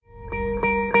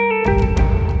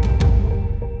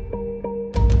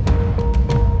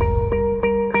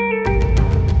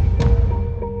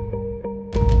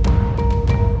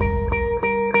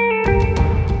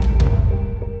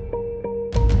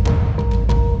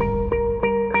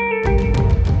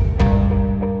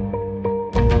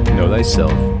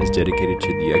Thyself is dedicated to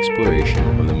the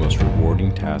exploration of the most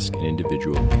rewarding task an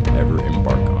individual can ever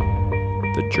embark on,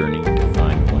 the journey to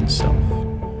find oneself.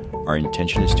 Our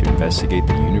intention is to investigate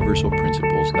the universal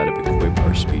principles that have equipped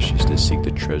our species to seek the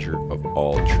treasure of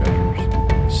all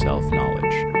treasures,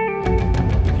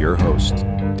 self-knowledge. With your hosts,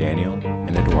 Daniel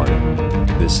and Eduardo,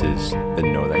 this is the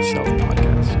Know Thyself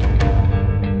podcast.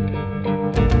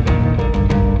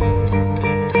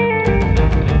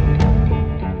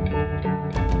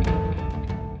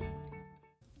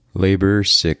 Labor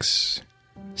 6.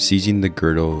 Seizing the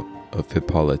Girdle of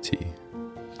Hippolyte.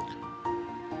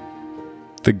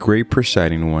 The great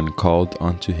presiding one called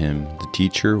unto him the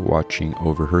teacher watching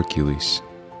over Hercules.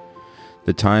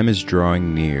 The time is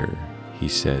drawing near, he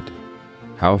said.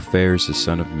 How fares the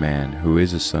Son of Man, who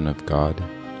is a Son of God?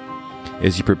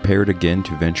 Is he prepared again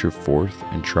to venture forth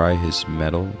and try his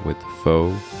mettle with a foe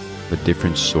of a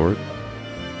different sort?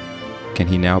 Can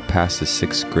he now pass the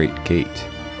sixth great gate?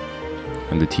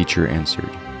 And the teacher answered,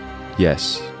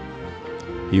 Yes.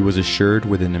 He was assured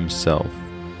within himself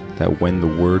that when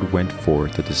the word went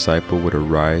forth, the disciple would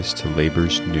arise to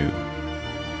labors new.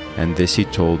 And this he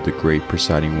told the great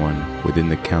presiding one within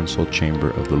the council chamber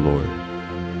of the Lord.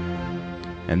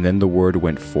 And then the word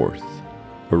went forth,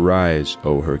 Arise,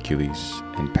 O Hercules,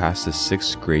 and pass the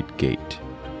sixth great gate.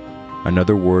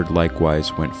 Another word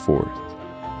likewise went forth,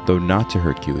 though not to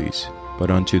Hercules, but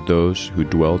unto those who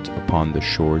dwelt upon the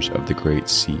shores of the great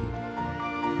sea.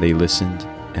 They listened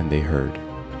and they heard.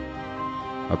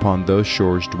 Upon those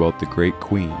shores dwelt the great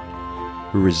queen,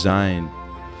 who resigned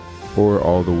o'er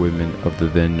all the women of the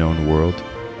then known world.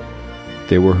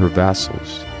 They were her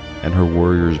vassals, and her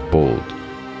warriors bold.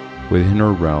 Within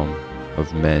her realm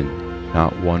of men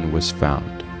not one was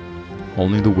found.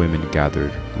 Only the women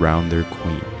gathered round their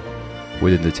queen.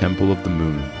 Within the temple of the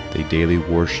moon they daily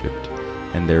worshipped,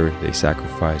 and there they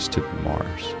sacrificed to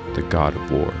Mars, the god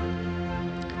of war.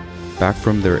 Back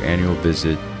from their annual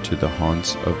visit to the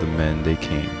haunts of the men they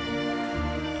came.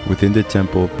 Within the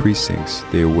temple precincts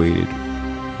they awaited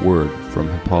word from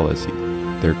Hippolyte,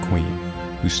 their queen,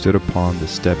 who stood upon the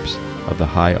steps of the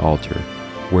high altar,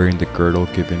 wearing the girdle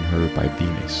given her by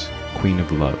Venus, queen of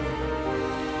love.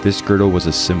 This girdle was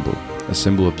a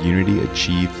symbol of unity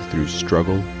achieved through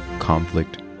struggle,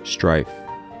 conflict, strife,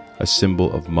 a symbol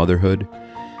of motherhood,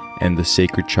 and the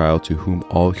sacred child to whom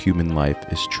all human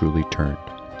life is truly turned.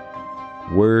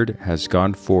 Word has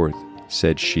gone forth,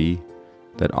 said she,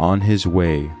 that on his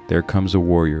way there comes a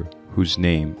warrior whose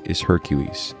name is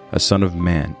Hercules, a son of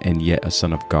man and yet a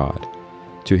son of God.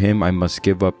 To him I must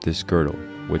give up this girdle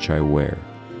which I wear.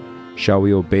 Shall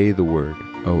we obey the word,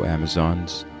 O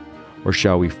Amazons, or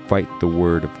shall we fight the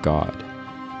word of God?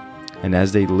 And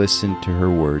as they listened to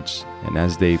her words, and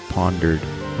as they pondered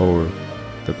o'er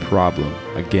the problem,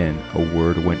 again a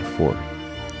word went forth,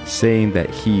 saying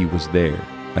that he was there,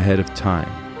 ahead of time,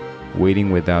 waiting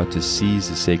without to seize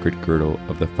the sacred girdle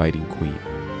of the fighting queen.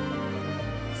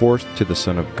 Forth to the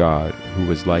Son of God, who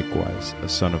was likewise a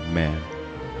son of man,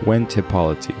 went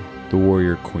Hippolyte, the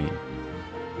warrior queen.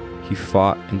 He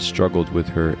fought and struggled with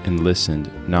her and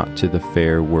listened not to the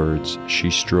fair words she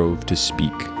strove to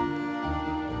speak.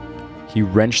 He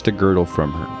wrenched the girdle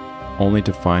from her, only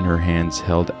to find her hands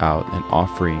held out and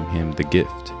offering him the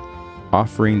gift,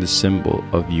 offering the symbol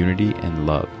of unity and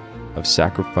love, of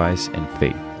sacrifice and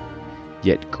faith.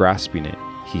 Yet grasping it,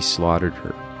 he slaughtered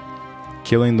her,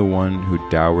 killing the one who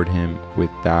dowered him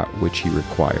with that which he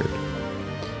required.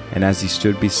 And as he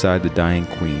stood beside the dying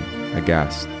queen,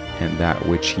 aghast at that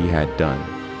which he had done,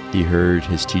 he heard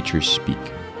his teacher speak,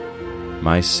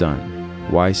 My son,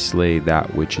 why slay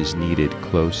that which is needed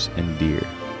close and dear?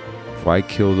 Why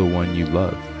kill the one you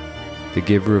love, the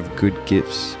giver of good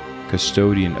gifts,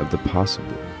 custodian of the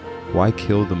possible? Why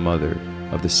kill the mother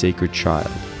of the sacred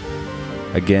child?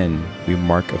 Again, we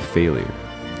mark a failure.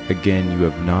 Again, you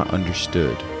have not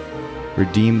understood.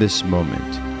 Redeem this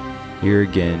moment. Here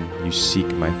again, you seek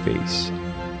my face.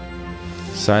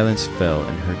 Silence fell,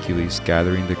 and Hercules,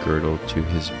 gathering the girdle to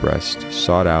his breast,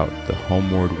 sought out the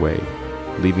homeward way,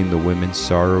 leaving the women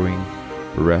sorrowing,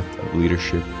 bereft of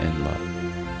leadership and love.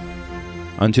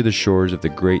 Unto the shores of the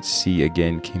great sea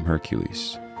again came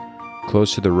Hercules.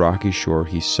 Close to the rocky shore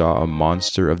he saw a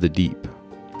monster of the deep,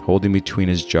 holding between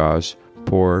his jaws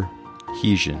poor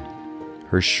Hesione.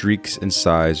 Her shrieks and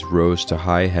sighs rose to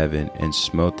high heaven and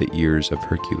smote the ears of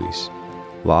Hercules,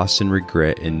 lost in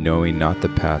regret in knowing not the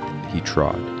path he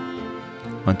trod.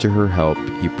 Unto her help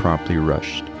he promptly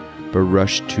rushed, but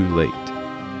rushed too late.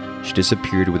 She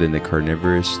disappeared within the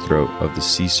carnivorous throat of the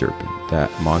sea serpent,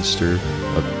 that monster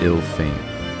of ill fame.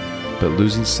 But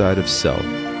losing sight of self,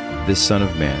 this Son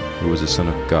of Man, who was a Son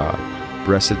of God,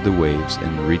 breasted the waves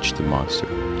and reached the monster,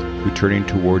 who turning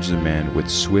towards the man with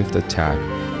swift attack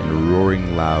and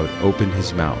roaring loud opened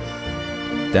his mouth.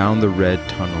 Down the red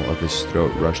tunnel of his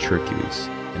throat rushed Hercules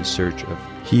in search of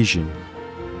Hesione,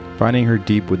 finding her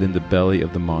deep within the belly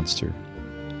of the monster.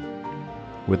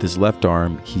 With his left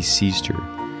arm he seized her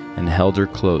and held her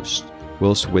close,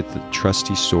 whilst with the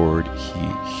trusty sword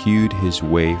he hewed his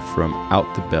way from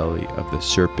out the belly of the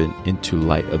serpent into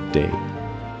light of day.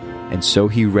 And so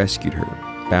he rescued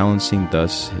her, balancing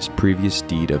thus his previous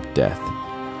deed of death.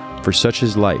 For such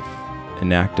is life,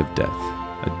 an act of death,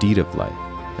 a deed of life,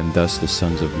 and thus the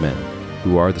sons of men,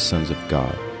 who are the sons of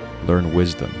God, learn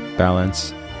wisdom,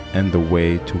 balance, and the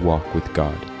way to walk with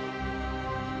God.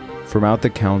 From out the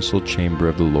council chamber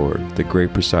of the Lord, the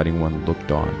great presiding one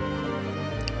looked on,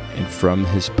 and from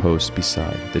his post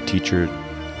beside, the teacher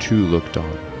too looked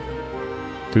on.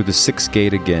 Through the sixth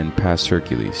gate again passed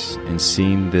Hercules, and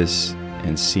seeing this,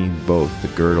 and seeing both the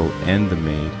girdle and the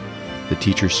maid, the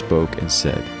teacher spoke and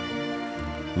said,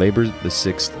 Labor the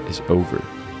sixth is over.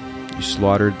 You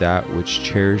slaughtered that which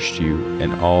cherished you,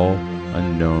 and all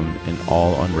unknown and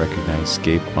all unrecognized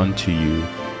gave unto you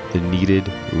the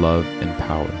needed love and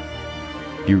power.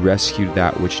 You rescued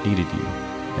that which needed you,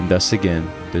 and thus again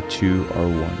the two are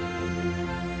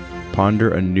one.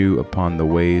 Ponder anew upon the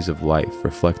ways of life,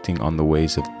 reflecting on the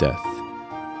ways of death.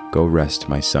 Go rest,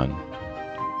 my son.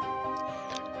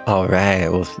 All right.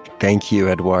 Well, thank you,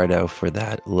 Eduardo, for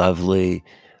that lovely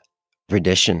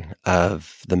rendition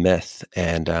of the myth.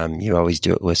 And you always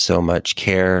do it with so much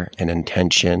care and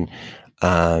intention.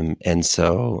 And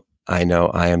so I know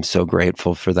I am so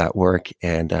grateful for that work.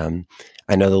 And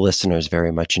I know the listeners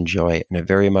very much enjoy it. And it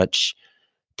very much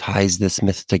ties this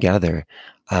myth together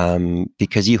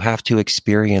because you have to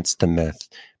experience the myth,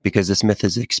 because this myth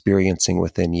is experiencing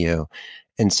within you.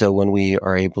 And so when we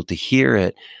are able to hear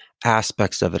it,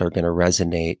 aspects of it are going to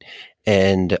resonate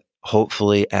and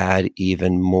hopefully add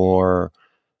even more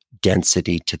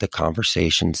density to the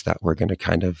conversations that we're going to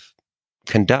kind of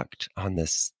conduct on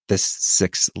this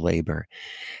sixth labor.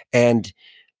 And,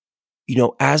 you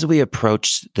know, as we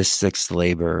approach the sixth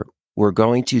labor, we're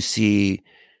going to see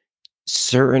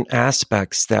certain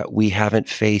aspects that we haven't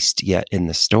faced yet in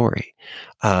the story.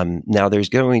 Now, there's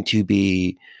going to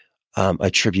be a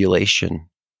tribulation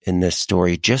in this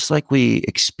story, just like we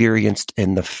experienced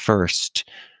in the first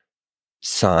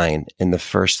sign, in the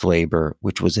first labor,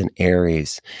 which was in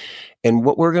Aries. And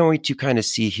what we're going to kind of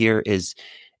see here is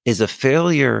a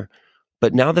failure,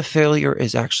 but now the failure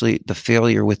is actually the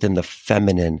failure within the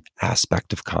feminine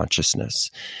aspect of consciousness.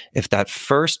 If that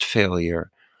first failure,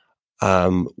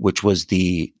 which was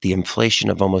the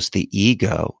inflation of almost the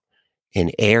ego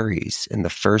in Aries in the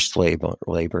first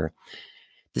labor,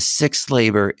 the sixth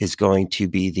labor is going to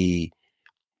be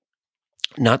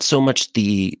not so much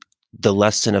the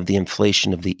lesson of the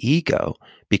inflation of the ego,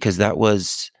 because that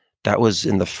was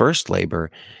in the first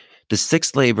labor. The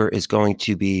sixth labor is going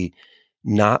to be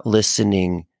not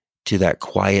listening to that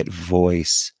quiet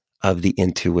voice of the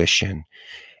intuition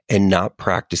and not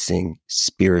practicing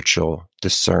spiritual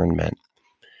discernment.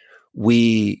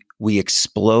 We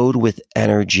explode with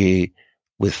energy,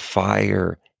 with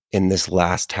fire in this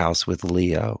last house with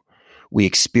Leo. We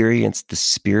experienced the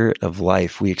spirit of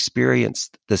life. We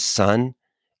experienced the sun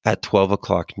at 12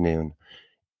 o'clock noon,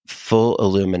 full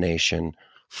illumination,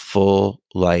 full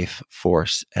life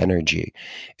force energy.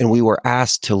 And we were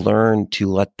asked to learn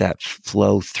to let that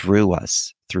flow through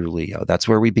us, through Leo. That's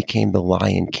where we became the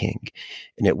Lion King.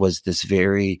 And it was this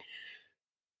very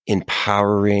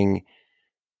empowering,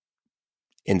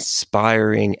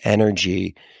 inspiring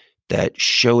energy that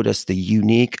showed us the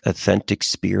unique, authentic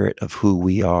spirit of who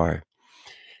we are.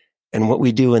 And what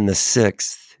we do in the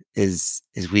sixth is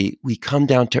we come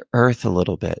down to earth a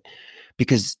little bit,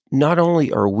 because not only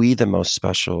are we the most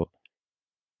special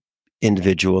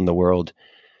individual in the world,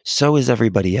 so is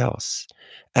everybody else.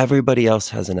 Everybody else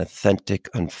has an authentic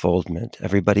unfoldment.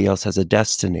 Everybody else has a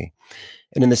destiny.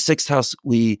 And in the sixth house,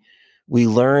 we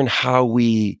learn how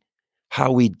we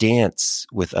dance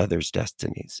with others'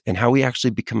 destinies, and how we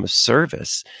actually become of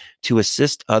service to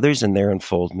assist others in their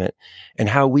unfoldment, and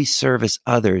how we service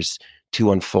others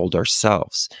to unfold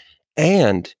ourselves.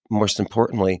 And most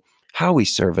importantly, how we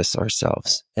service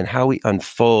ourselves and how we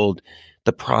unfold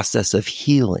the process of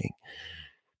healing.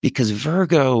 Because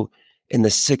Virgo in the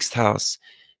sixth house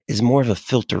is more of a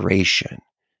filtration.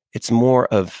 It's more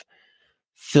of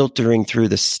filtering through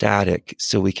the static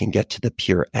so we can get to the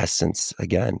pure essence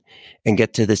again and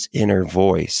get to this inner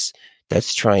voice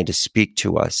that's trying to speak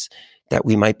to us, that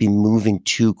we might be moving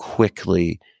too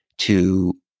quickly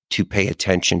to pay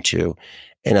attention to.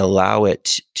 and allow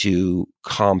it to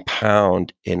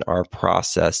compound in our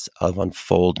process of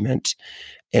unfoldment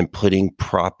and putting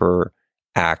proper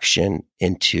action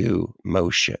into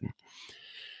motion.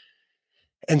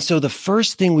 And so the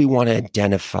first thing we want to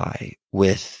identify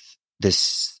with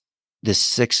this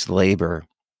sixth labor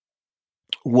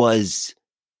was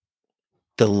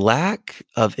the lack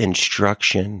of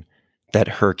instruction that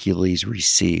Hercules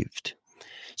received.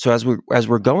 So as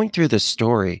we're going through this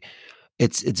story,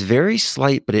 it's very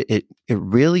slight, but it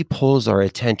really pulls our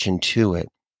attention to it.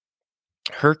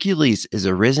 Hercules is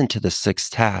arisen to the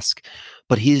sixth task,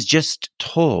 but he is just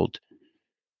told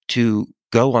to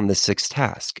go on the sixth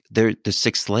task, the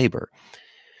sixth labor.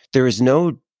 There is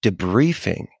no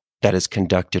debriefing that is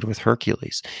conducted with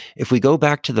Hercules. If we go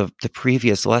back to the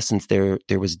previous lessons, there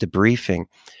was debriefing.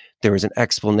 There was an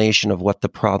explanation of what the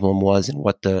problem was and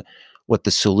what the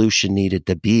solution needed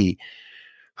to be.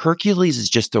 Hercules is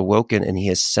just awoken and he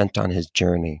is sent on his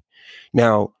journey.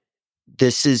 Now,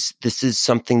 this is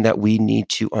something that we need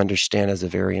to understand as a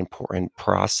very important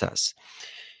process.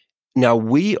 Now,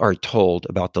 we are told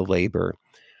about the labor,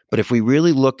 but if we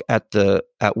really look at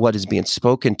what is being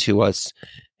spoken to us,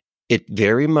 it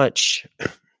very much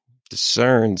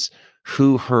discerns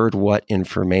who heard what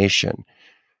information.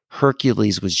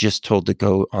 Hercules was just told to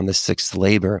go on the sixth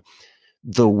labor.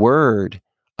 The word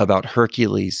about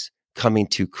Hercules coming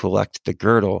to collect the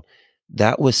girdle,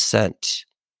 that was sent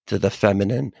to the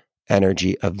feminine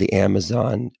energy of the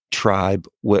Amazon tribe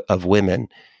of women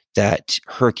that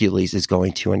Hercules is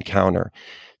going to encounter.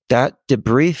 That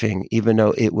debriefing, even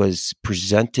though it was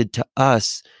presented to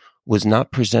us, was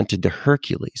not presented to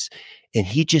Hercules. And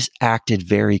he just acted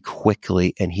very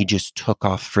quickly and he just took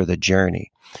off for the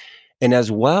journey. And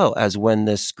as well as when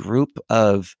this group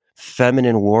of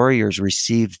feminine warriors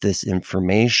received this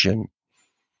information,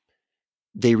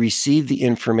 they received the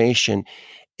information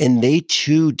and they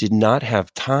too did not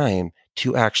have time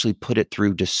to actually put it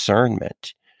through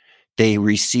discernment. They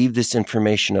received this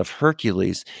information of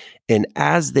Hercules, and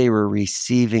as they were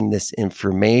receiving this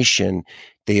information,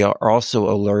 they are also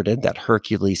alerted that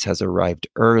Hercules has arrived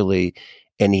early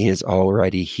and he is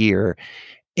already here,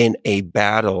 and a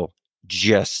battle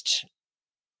just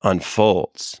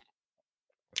unfolds.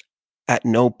 At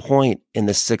no point in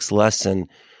the sixth lesson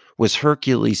was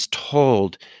Hercules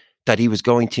told that he was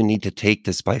going to need to take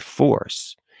this by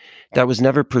force. That was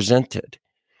never presented,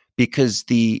 because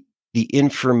the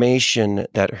information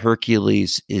that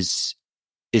Hercules is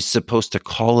supposed to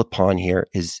call upon here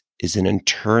is an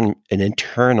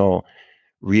internal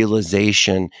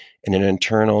realization and an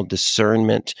internal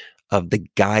discernment of the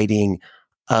guiding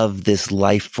of this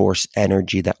life force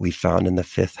energy that we found in the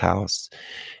fifth house.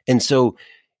 And so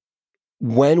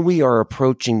when we are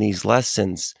approaching these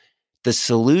lessons, the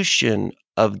solution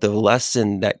of the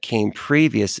lesson that came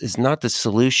previous is not the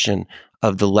solution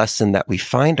of the lesson that we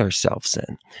find ourselves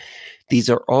in. These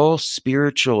are all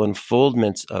spiritual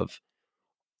unfoldments of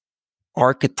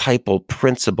archetypal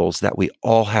principles that we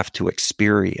all have to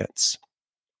experience.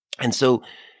 And so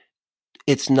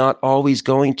it's not always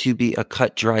going to be a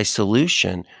cut dry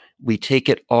solution. We take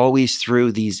it always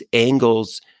through these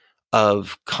angles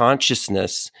of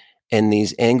consciousness and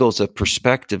these angles of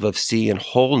perspective of seeing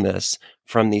wholeness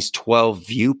from these 12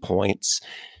 viewpoints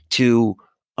to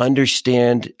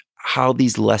understand how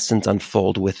these lessons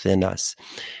unfold within us.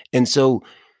 And so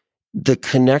the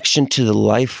connection to the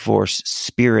life force,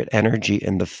 spirit energy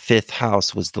in the fifth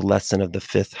house was the lesson of the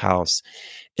fifth house.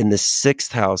 In the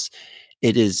sixth house,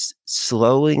 it is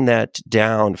slowing that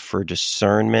down for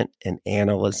discernment and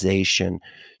analyzation,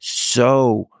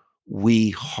 so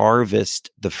we harvest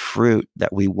the fruit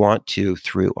that we want to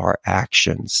through our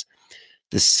actions.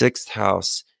 The sixth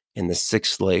house in the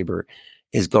sixth labor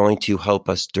is going to help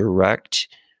us direct,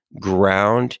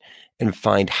 ground, and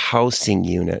find housing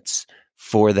units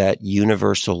for that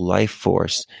universal life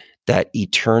force that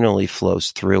eternally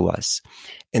flows through us.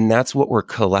 And that's what we're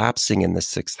collapsing in the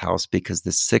sixth house, because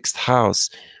the sixth house,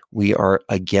 we are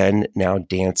again now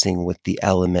dancing with the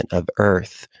element of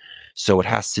earth. So it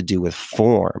has to do with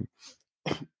form.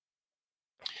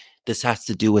 This has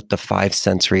to do with the five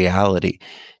sense reality.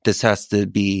 This has to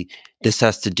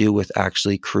do with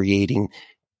actually creating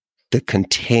the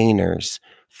containers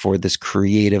for this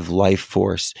creative life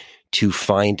force to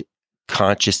find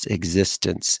conscious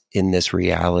existence in this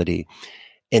reality.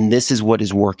 And this is what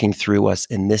is working through us,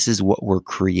 and this is what we're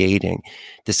creating.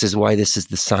 This is why this is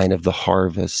the sign of the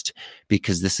harvest,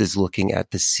 because this is looking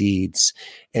at the seeds.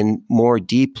 And more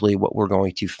deeply, what we're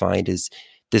going to find is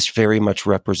this very much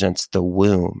represents the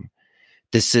womb.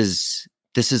 This is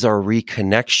our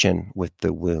reconnection with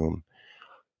the womb.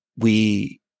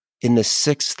 In the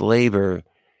sixth labor,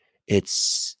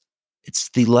 It's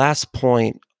the last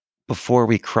point before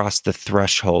we cross the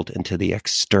threshold into the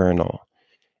external.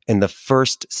 In the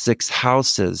first 6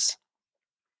 houses,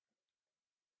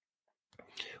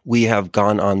 we have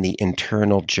gone on the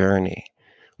internal journey.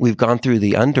 We've gone through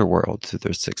the underworld through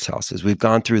those 6 houses. We've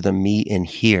gone through the me in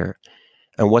here.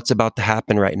 And what's about to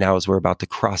happen right now is we're about to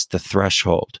cross the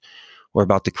threshold. We're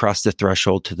about to cross the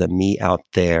threshold to the me out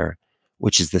there,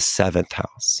 which is the 7th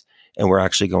house. And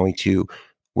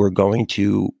we're going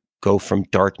to go from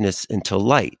darkness into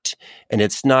light. And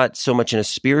it's not so much in a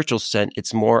spiritual sense,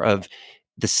 it's more of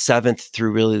the 7th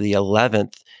through really the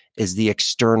 11th is the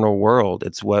external world.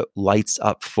 It's what lights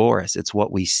up for us. It's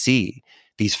what we see.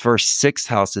 These first 6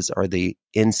 houses are the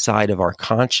inside of our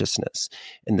consciousness.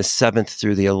 And the 7th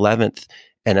through the 11th,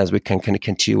 and as we can kind of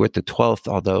continue with the 12th,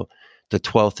 although the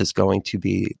 12th is going to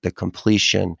be the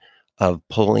completion of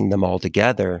pulling them all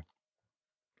together,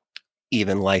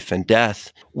 even life and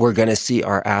death, we're going to see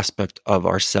our aspect of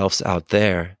ourselves out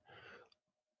there.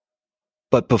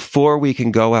 But before we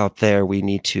can go out there, we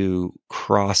need to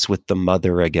cross with the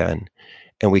mother again.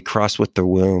 And we cross with the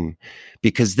womb,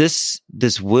 because this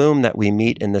womb that we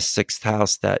meet in the 6th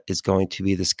house, that is going to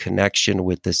be this connection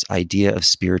with this idea of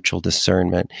spiritual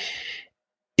discernment,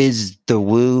 is the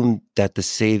womb that the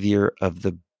savior of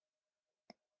the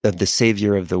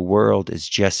world is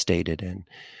gestated in.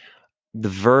 The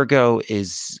Virgo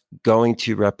is going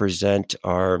to represent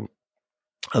our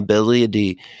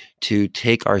ability to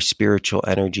take our spiritual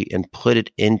energy and put it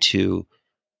into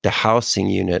the housing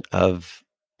unit of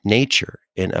nature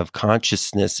and of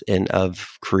consciousness and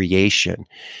of creation.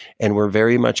 And we're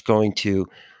very much going to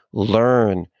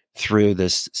learn through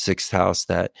this 6th house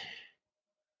that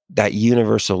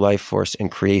universal life force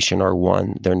and creation are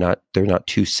one. They're not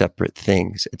 2 separate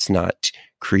things. It's not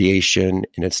creation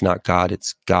and it's not God.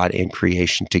 It's God and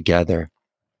creation together.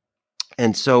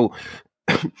 And so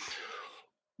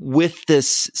with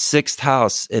this 6th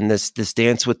house and this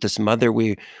dance with this mother,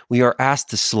 we are asked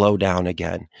to slow down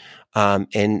again,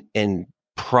 and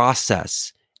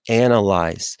process,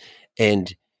 analyze,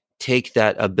 and take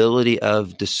that ability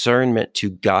of discernment to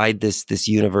guide this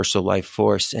universal life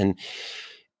force. And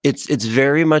it's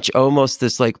very much almost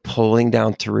this like pulling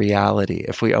down to reality.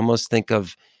 If we almost think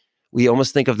of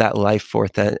that life force,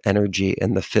 that energy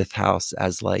in the 5th house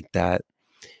as like that,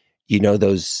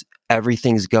 those,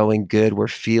 everything's going good. We're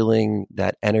feeling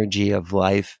that energy of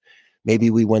life. Maybe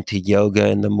we went to yoga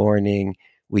in the morning.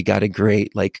 We got a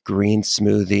great like green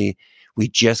smoothie. We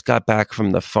just got back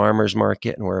from the farmer's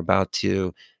market and we're about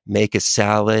to make a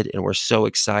salad, and we're so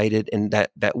excited, and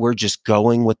that we're just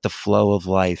going with the flow of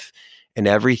life, and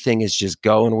everything is just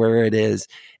going where it is.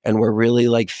 And we're really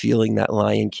like feeling that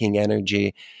Lion King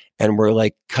energy. And we're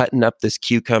like cutting up this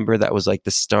cucumber that was like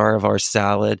the star of our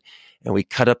salad. And we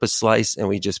cut up a slice and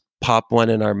we just pop one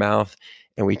in our mouth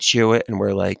and we chew it. And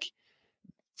we're like,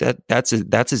 that's a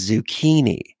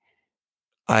zucchini.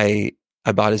 I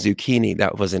bought a zucchini.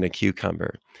 That wasn't a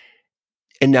cucumber.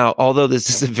 And now, although this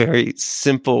is a very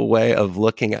simple way of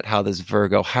looking at how this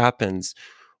Virgo happens,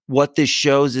 what this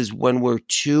shows is when we're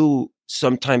too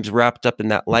sometimes wrapped up in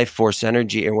that life force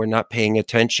energy and we're not paying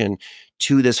attention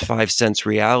to this 5 sense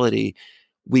reality,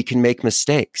 we can make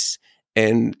mistakes.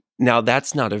 And now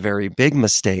that's not a very big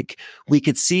mistake. We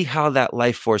could see how that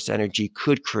life force energy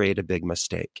could create a big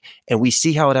mistake. And we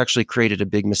see how it actually created a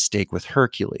big mistake with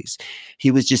Hercules.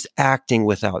 He was just acting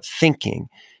without thinking.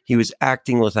 He was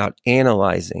acting without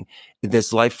analyzing.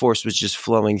 This life force was just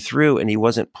flowing through, and he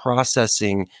wasn't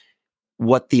processing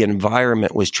what the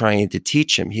environment was trying to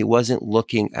teach him. He wasn't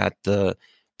looking at the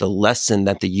lesson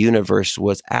that the universe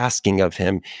was asking of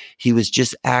him. He was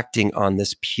just acting on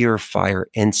this pure fire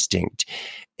instinct.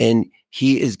 And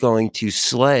he is going to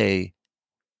slay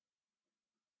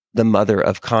the mother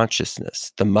of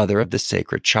consciousness, the mother of the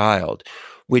sacred child,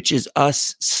 which is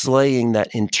us slaying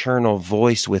that internal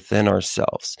voice within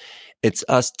ourselves. It's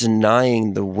us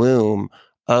denying the womb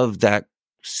of that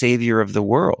savior of the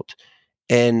world.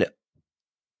 And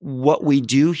what we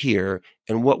do here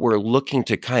and what we're looking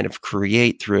to kind of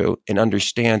create through and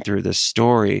understand through this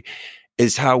story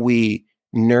is how we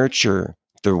nurture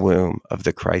the womb of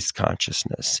the Christ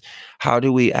consciousness. How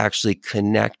do we actually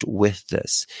connect with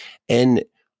this? And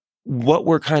what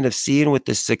we're kind of seeing with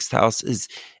the 6th house is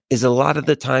a lot of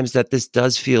the times that this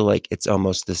does feel like it's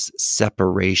almost this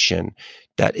separation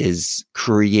that is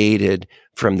created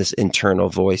from this internal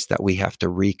voice that we have to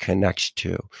reconnect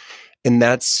to. And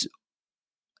that's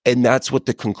what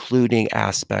the concluding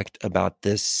aspect about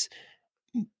this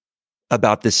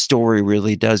story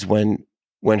really does when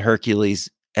Hercules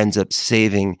ends up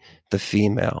saving the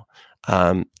female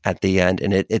at the end.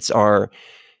 And it's our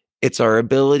It's our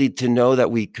ability to know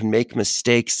that we can make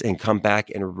mistakes and come back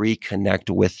and reconnect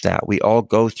with that. We all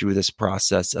go through this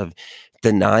process of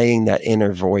denying that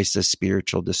inner voice of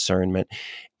spiritual discernment.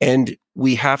 And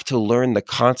we have to learn the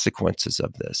consequences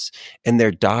of this. And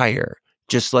they're dire,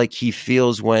 just like he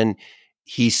feels when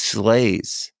he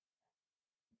slays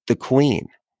the queen.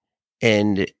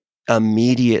 And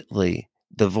immediately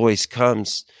the voice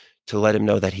comes to let him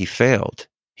know that he failed.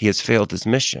 He has failed his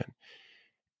mission.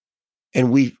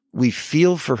 And we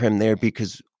feel for him there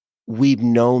because we've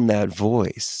known that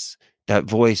voice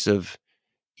of,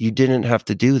 you didn't have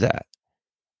to do that.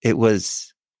 It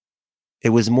was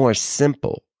more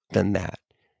simple than that.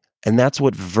 And that's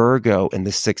what Virgo in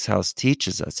the sixth house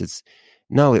teaches us.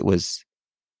 It was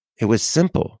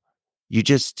simple. You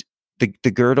just,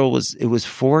 the girdle it was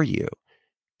for you.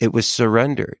 It was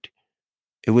surrendered.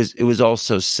 It was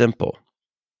also simple.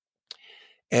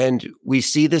 And we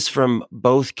see this from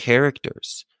both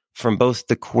characters, from both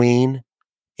the queen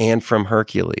and from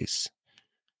Hercules,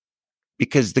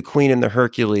 because the queen and the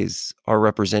Hercules are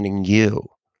representing you.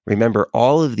 Remember,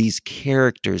 all of these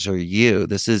characters are you.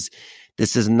 This is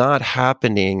not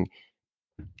happening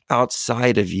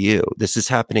outside of you. This is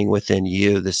happening within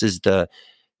you. This is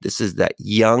that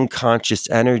young conscious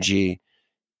energy.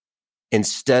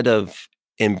 Instead of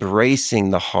embracing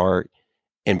the heart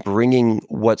and bringing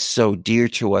what's so dear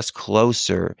to us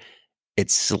closer,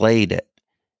 it slayed it.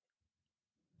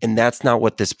 And that's not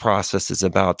what this process is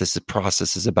about. This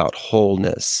process is about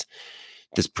wholeness.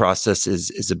 This process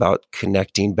is about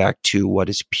connecting back to what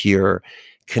is pure,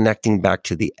 connecting back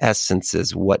to the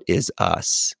essences, what is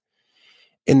us.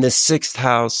 In the sixth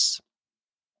house,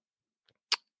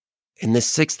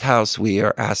 we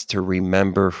are asked to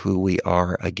remember who we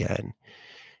are again.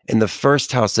 In the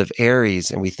first house of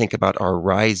Aries, and we think about our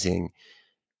rising,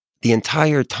 the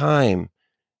entire time,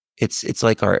 it's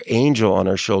like our angel on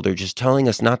our shoulder just telling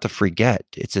us not to forget.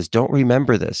 It says, don't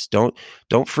remember this. Don't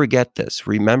forget this.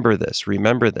 Remember this.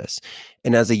 Remember this.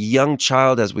 And as a young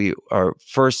child, as we are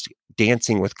first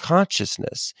dancing with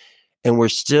consciousness, and we're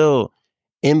still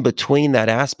in between that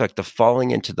aspect of falling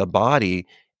into the body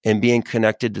and being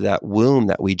connected to that womb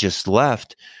that we just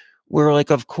left, we're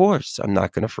like, of course, I'm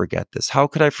not going to forget this. How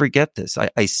could I forget this?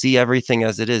 I see everything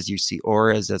as it is. You see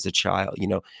auras as a child,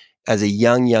 as a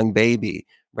young baby,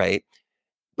 right?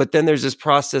 But then there's this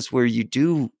process where you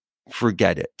do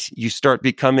forget it. You start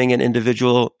becoming an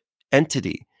individual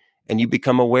entity, and you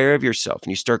become aware of yourself, and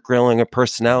you start growing a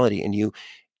personality, and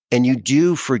you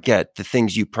do forget the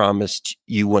things you promised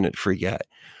you wouldn't forget.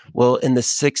 Well, in the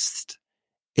sixth,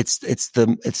 it's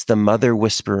the mother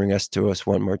whispering to us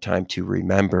one more time to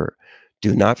remember,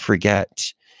 do not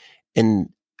forget. And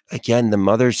again, the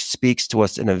mother speaks to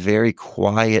us in a very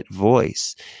quiet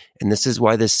voice. And this is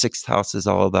why the sixth house is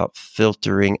all about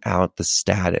filtering out the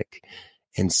static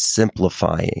and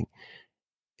simplifying.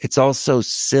 It's also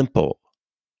simple.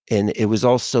 And it was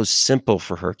also simple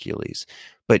for Hercules,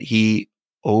 but he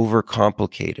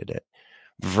overcomplicated it.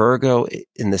 Virgo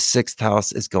in the sixth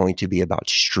house is going to be about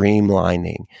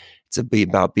streamlining. It's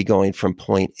about going from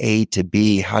point A to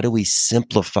B. How do we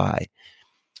simplify?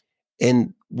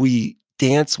 And we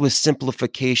dance with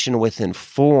simplification within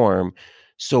form.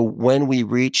 So when we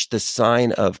reach the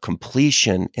sign of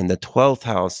completion in the 12th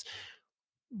house,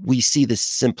 we see the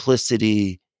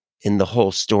simplicity in the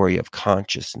whole story of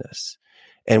consciousness.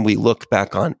 And we look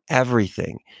back on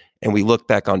everything. And we look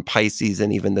back on Pisces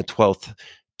and even the 12th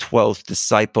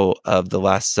disciple of the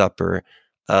Last Supper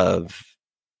of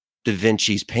Da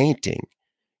Vinci's painting.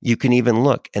 You can even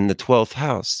look in the 12th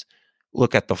house,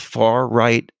 look at the far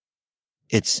right.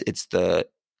 It's the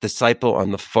disciple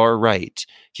on the far right.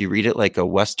 If you read it like a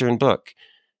Western book,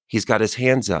 he's got his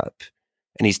hands up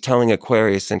and he's telling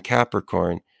Aquarius and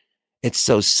Capricorn, it's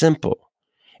so simple.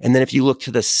 And then if you look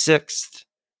to the sixth,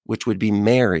 which would be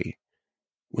Mary,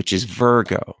 which is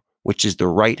Virgo, which is the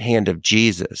right hand of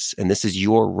Jesus. And this is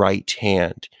your right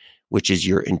hand, which is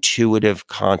your intuitive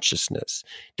consciousness.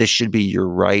 This should be your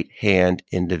right hand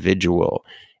individual,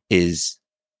 is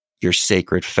your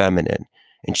sacred feminine.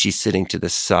 And she's sitting to the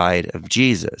side of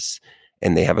Jesus.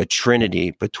 And they have a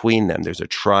trinity between them. There's a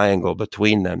triangle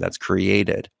between them that's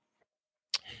created.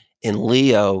 And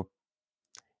Leo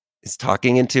is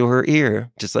talking into her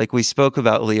ear, just like we spoke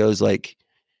about. Leo's like,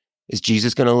 is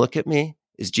Jesus going to look at me?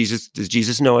 Does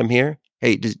Jesus know I'm here?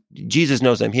 Hey, Jesus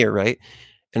knows I'm here, right?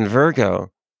 And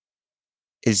Virgo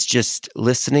is just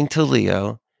listening to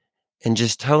Leo and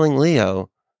just telling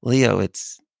Leo,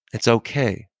 it's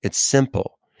okay. It's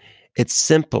simple. It's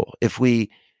simple.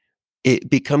 It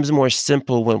becomes more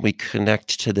simple when we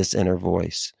connect to this inner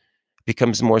voice. It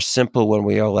becomes more simple when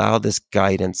we allow this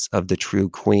guidance of the true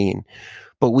queen.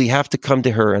 but we have to come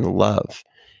to her in love,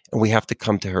 and we have to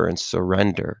come to her in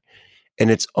surrender.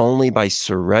 And it's only by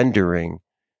surrendering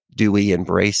do we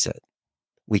embrace it.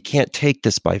 We can't take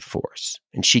this by force,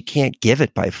 and she can't give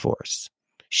it by force.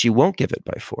 She won't give it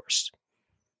by force.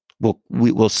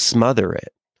 We will smother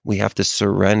it. We have to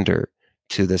surrender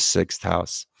to the sixth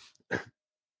house.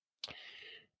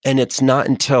 And it's not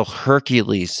until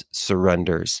Hercules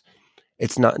surrenders,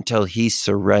 it's not until he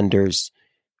surrenders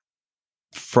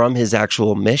from his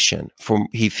actual mission,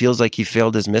 he feels like he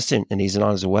failed his mission and he's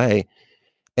on his way,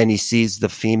 and he sees the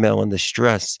female in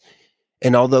distress.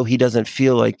 And although he doesn't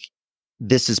feel like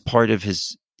this is part of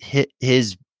his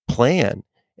plan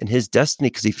and his destiny,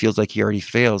 because he feels like he already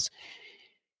fails,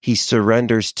 he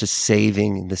surrenders to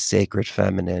saving the sacred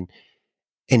feminine,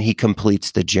 and he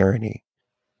completes the journey.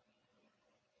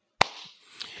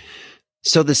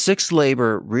 So the sixth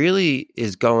labor really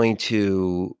is going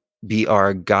to be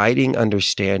our guiding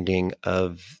understanding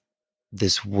of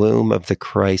this womb of the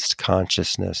Christ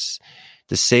consciousness,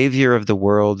 the Savior of the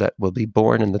world that will be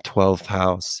born in the 12th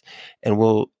house, and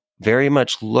will very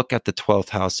much look at the 12th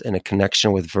house in a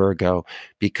connection with Virgo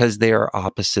because they are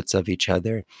opposites of each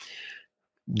other.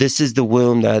 This is the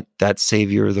womb that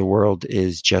Savior of the world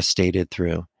is gestated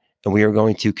through. And we are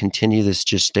going to continue this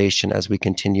gestation as we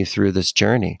continue through this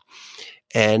journey.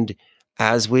 And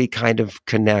as we kind of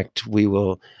connect, we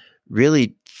will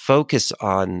really focus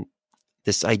on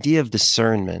this idea of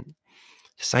discernment,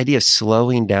 this idea of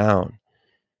slowing down,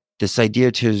 this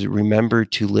idea to remember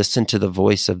to listen to the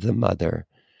voice of the mother,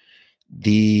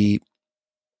 the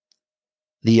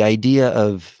idea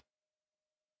of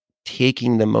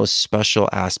taking the most special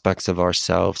aspects of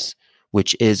ourselves,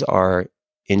 which is our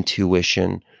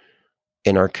intuition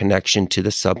and our connection to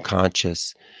the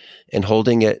subconscious, and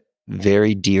holding it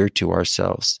very dear to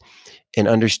ourselves, and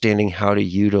understanding how to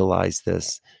utilize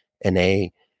this in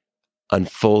a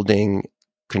unfolding,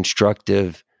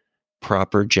 constructive,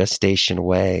 proper gestation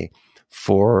way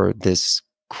for this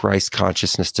Christ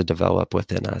consciousness to develop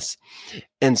within us.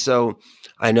 And so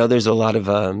I know there's a lot of,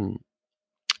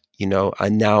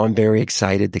 now I'm very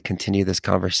excited to continue this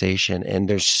conversation, and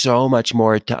there's so much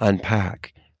more to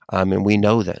unpack. And we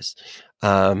know this.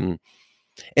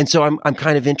 And so I'm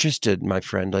kind of interested, my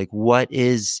friend, like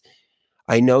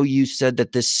I know you said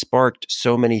that this sparked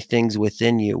so many things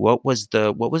within you. What was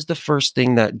the first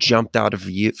thing that jumped out of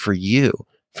you for you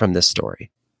from this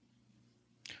story?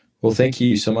 Well, thank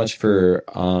you so much for,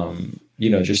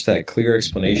 just that clear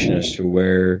explanation as to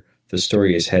where the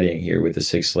story is heading here with the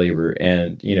sixth labor.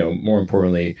 And, more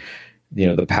importantly,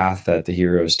 the path that the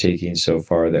hero is taking so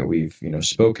far that we've,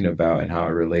 spoken about, and how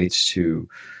it relates to,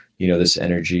 this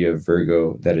energy of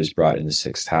Virgo that is brought in the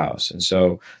sixth house. And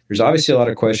so there's obviously a lot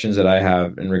of questions that I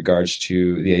have in regards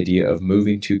to the idea of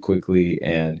moving too quickly,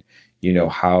 and,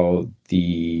 how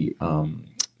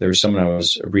there was someone I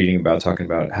was reading about talking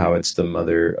about how it's the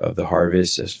mother of the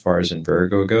harvest as far as in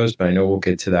Virgo goes, but I know we'll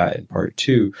get to that in part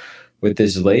 2. With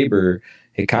this labor,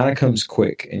 it kind of comes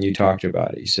quick, and you talked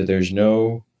about it. You said there's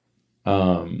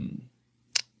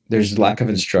lack of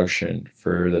instruction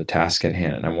for the task at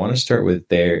hand. And I want to start with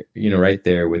right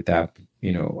there with that,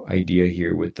 idea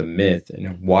here with the myth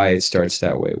and why it starts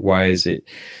that way. Why is it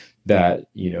that,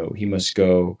 he must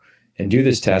go and do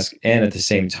this task, and at the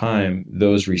same time,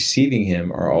 those receiving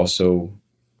him are also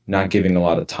not giving a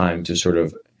lot of time to sort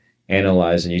of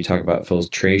analyze. And you talk about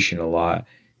filtration a lot,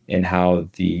 and how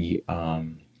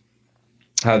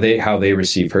how they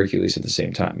receive Hercules at the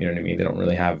same time. You know what I mean? They don't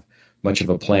really have much of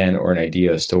a plan or an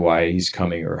idea as to why he's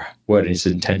coming or what his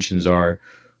intentions are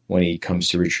when he comes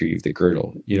to retrieve the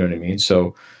girdle. You know what I mean?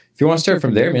 So if you want to start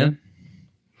from there, man,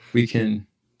 we can.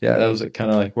 Yeah, that was kind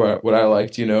of like what I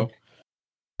liked,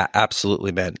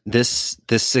 Absolutely, man. This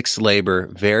sixth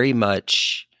labor very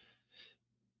much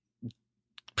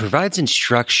provides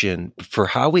instruction for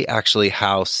how we actually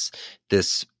house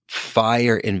this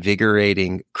fire,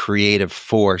 invigorating, creative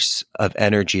force of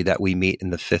energy that we meet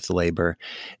in the fifth labor.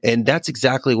 And that's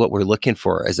exactly what we're looking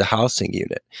for as a housing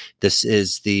unit. This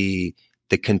is the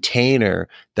container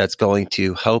that's going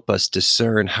to help us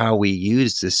discern how we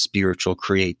use this spiritual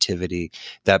creativity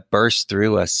that bursts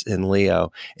through us in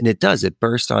Leo. And it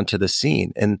bursts onto the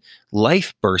scene, and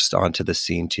life bursts onto the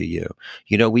scene to you.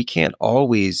 We can't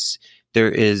always,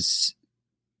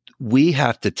 we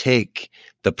have to take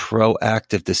the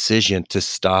proactive decision to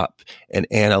stop and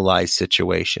analyze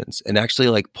situations and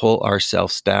actually pull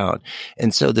ourselves down.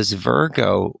 And so this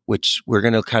Virgo, which we're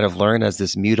going to kind of learn as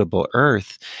this mutable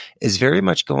earth, is very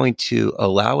much going to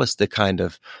allow us to kind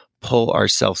of pull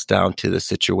ourselves down to the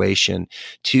situation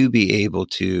to be able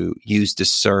to use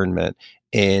discernment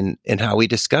in how we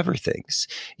discover things.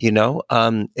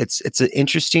 It's an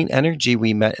interesting energy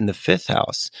we met in the fifth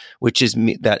house, which is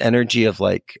that energy of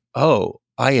like, oh,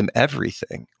 I am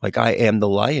everything. Like I am the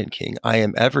Lion King. I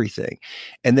am everything.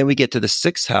 And then we get to the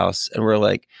sixth house and we're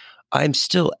like, I'm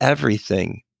still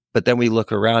everything. But then we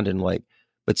look around and like,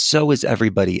 but so is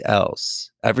everybody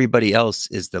else. Everybody else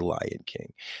is the Lion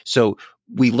King. So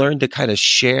we learn to kind of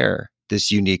share this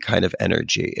unique kind of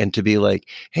energy and to be like,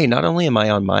 hey, not only am I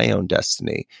on my own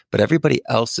destiny, but everybody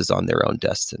else is on their own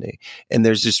destiny. And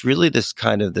there's just really this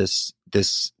kind of this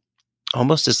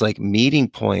almost this like meeting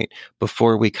point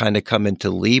before we kind of come into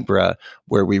Libra,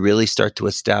 where we really start to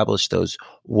establish those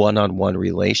one-on-one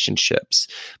relationships.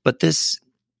 But this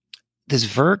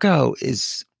Virgo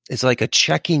is like a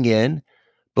checking in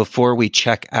before we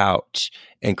check out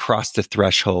and cross the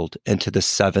threshold into the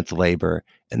seventh labor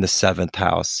and the seventh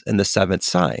house and the seventh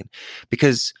sign.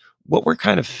 Because what we're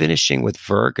kind of finishing with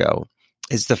Virgo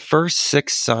is the first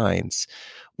six signs,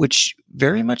 which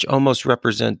very much almost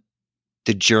represent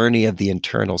the journey of the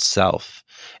internal self.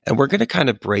 And we're going to kind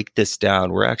of break this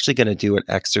down. We're actually going to do an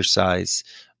exercise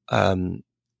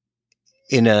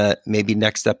in a maybe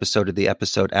next episode or the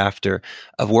episode after,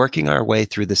 of working our way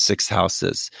through the six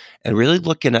houses and really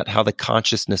looking at how the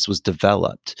consciousness was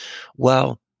developed.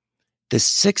 Well, the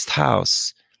sixth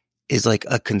house is like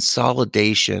a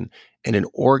consolidation and an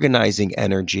organizing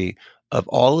energy of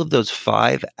all of those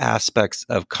five aspects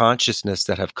of consciousness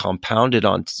that have compounded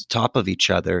on top of each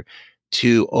other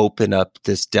to open up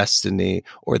this destiny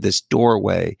or this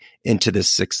doorway into this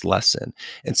sixth lesson.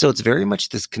 And so it's very much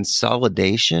this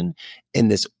consolidation and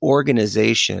this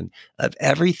organization of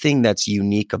everything that's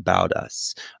unique about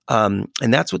us. And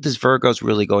that's what this Virgo is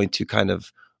really going to kind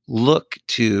of look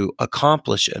to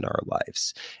accomplish in our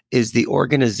lives, is the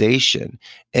organization.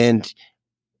 And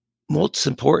most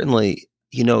importantly,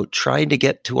 trying to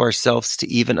get to ourselves, to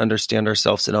even understand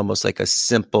ourselves in almost like a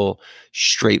simple,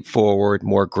 straightforward,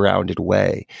 more grounded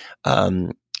way,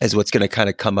 is what's going to kind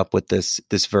of come up with this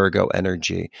Virgo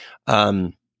energy.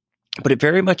 But it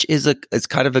very much is it's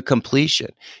kind of a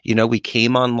completion. We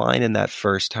came online in that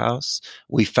first house.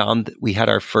 We found that we had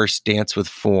our first dance with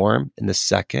form in the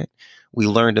second. We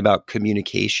learned about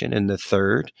communication in the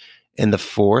third. In the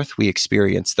fourth, we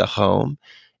experienced the home.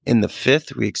 In the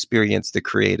fifth, we experienced the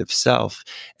creative self.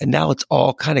 And now it's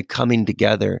all kind of coming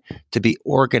together to be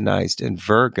organized in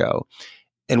Virgo.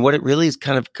 And what it really is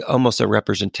kind of almost a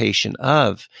representation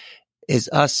of is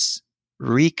us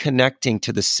reconnecting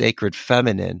to the sacred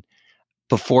feminine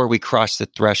before we cross the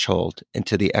threshold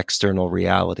into the external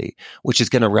reality, which is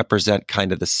going to represent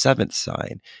kind of the seventh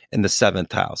sign in the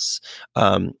seventh house,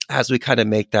 as we kind of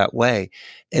make that way.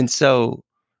 And so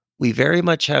we very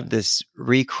much have this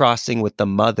recrossing with the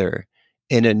mother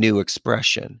in a new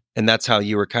expression. And that's how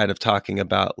you were kind of talking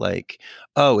about like,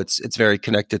 oh, it's very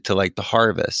connected to like the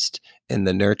harvest and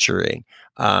the nurturing.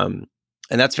 And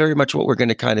that's very much what we're going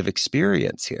to kind of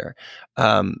experience here.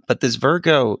 But this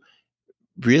Virgo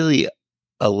really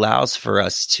allows for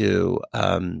us to,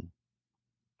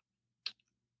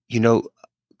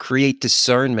 create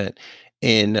discernment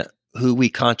in who we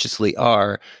consciously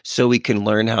are, so we can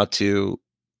learn how to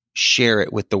share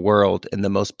it with the world in the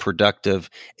most productive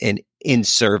and in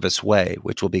service way,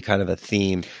 which will be kind of a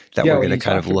theme that we're going to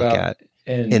kind of look at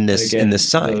in this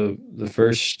sign. The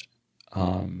first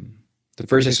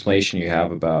explanation you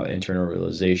have about internal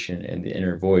realization and the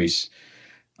inner voice,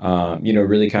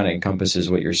 really kind of encompasses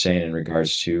what you're saying in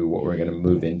regards to what we're going to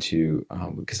move into,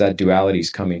 because that duality is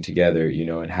coming together,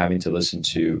 and having to listen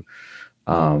to,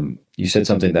 you said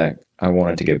something that I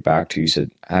wanted to get back to. You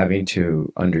said having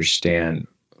to understand,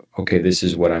 okay, this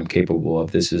is what I'm capable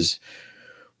of. This is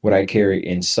what I carry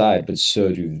inside, but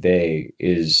so do they,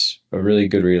 is a really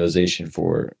good realization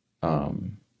for,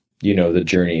 the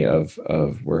journey of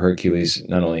where Hercules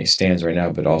not only stands right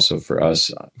now, but also for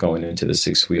us going into the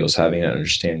six wheels, having an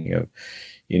understanding of,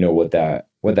 what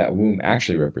that womb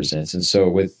actually represents. And so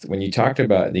when you talked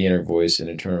about the inner voice and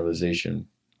internalization,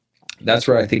 that's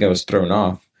where I think I was thrown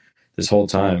off this whole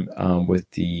time, with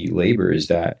the labor, is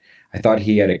that I thought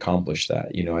he had accomplished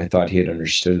that. I thought he had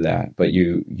understood that. But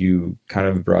you kind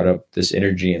of brought up this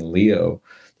energy in Leo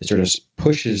that sort of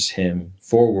pushes him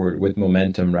forward with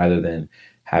momentum rather than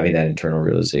having that internal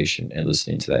realization and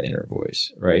listening to that inner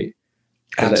voice, right?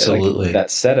 Absolutely. Like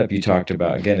that setup you talked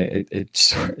about, again,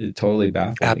 it totally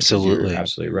baffled me. Absolutely. You're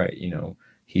absolutely right.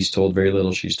 He's told very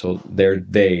little. She's told,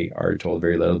 they are told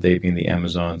very little, they being the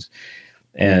Amazons.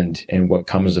 And what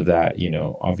comes of that,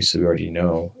 obviously we already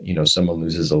know, someone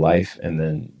loses a life and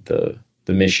then the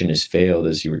mission is failed,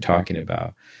 as you were talking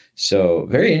about. So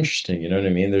very interesting, you know what I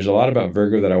mean? There's a lot about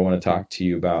Virgo that I want to talk to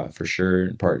you about for sure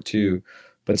in part two.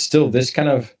 But still, this kind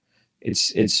of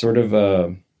it's sort of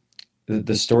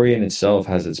the story in itself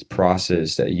has its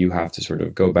process that you have to sort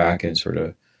of go back and sort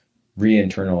of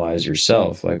re-internalize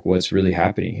yourself, like what's really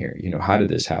happening here, how did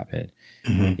this happen?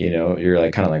 Mm-hmm. You're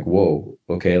like kind of like, whoa,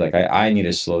 okay, like I need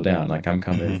to slow down, like I'm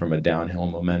coming Mm-hmm. from a downhill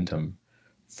momentum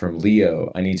from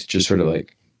Leo. I need to just sort of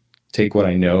like take what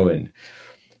I know and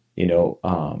you know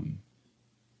um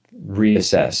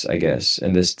reassess, I guess.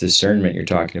 And this discernment you're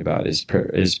talking about is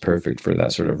perfect for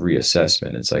that sort of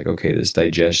reassessment. It's like, okay, this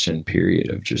digestion period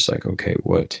of just like, okay,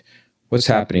 what's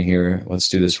happening here? Let's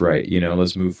do this right.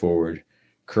 Let's move forward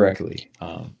correctly,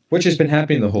 which has been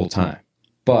happening the whole time.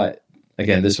 But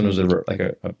again, this one was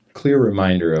a clear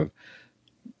reminder of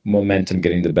momentum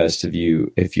getting the best of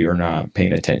you if you're not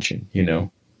paying attention.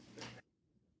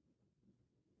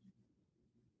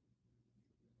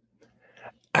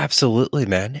 Absolutely,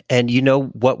 man. And you know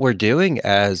what we're doing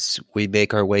as we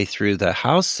make our way through the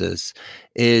houses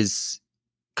is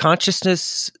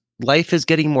consciousness. Life is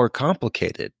getting more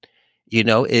complicated.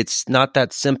 It's not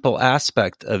that simple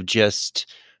aspect of just,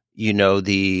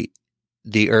 the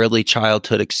early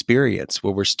childhood experience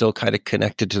where we're still kind of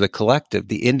connected to the collective.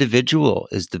 The individual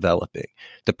is developing,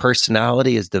 the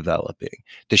personality is developing,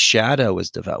 the shadow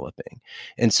is developing.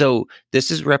 And so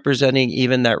this is representing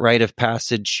even that rite of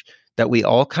passage that we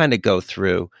all kind of go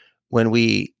through when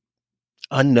we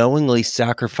unknowingly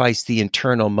sacrifice the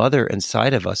internal mother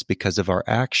inside of us because of our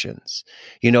actions.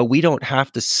 We don't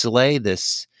have to slay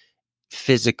this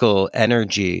physical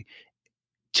energy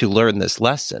to learn this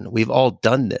lesson. We've all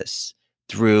done this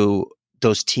through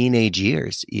those teenage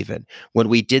years, even when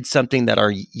we did something that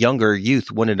our younger youth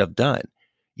wouldn't have done.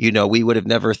 We would have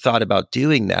never thought about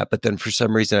doing that. But then for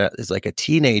some reason, as like a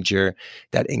teenager,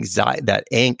 that anxiety, that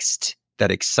angst,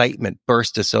 that excitement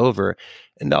burst us over.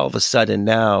 And all of a sudden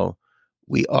now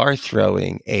we are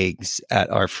throwing eggs at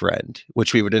our friend,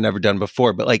 which we would have never done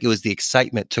before. But like it was the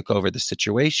excitement took over the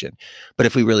situation. But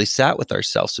if we really sat with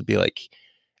ourselves, would be like,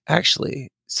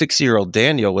 actually, 6-year-old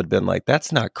Daniel would have been like,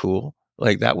 that's not cool.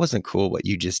 Like, that wasn't cool what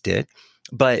you just did.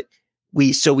 But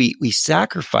we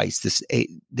sacrifice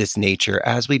this nature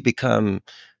as we become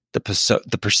the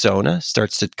persona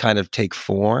starts to kind of take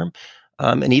form.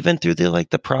 And even through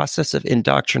the process of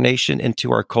indoctrination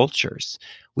into our cultures,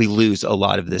 we lose a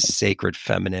lot of this sacred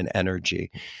feminine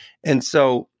energy. And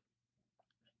so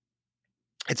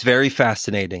it's very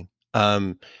fascinating,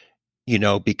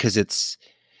 because it's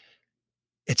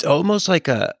almost like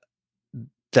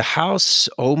the house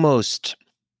almost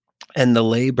and the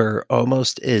labor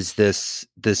almost is this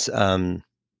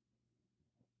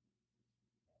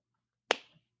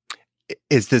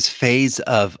phase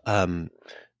of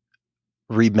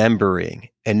remembering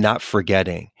and not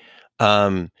forgetting.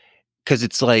 Because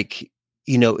it's like,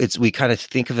 we kind of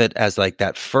think of it as like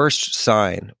that first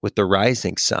sign with the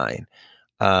rising sign.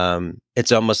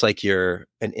 It's almost like you're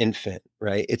an infant,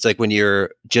 right? It's like when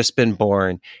you're just been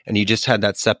born and you just had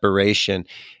that separation,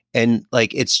 and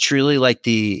like it's truly like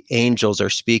the angels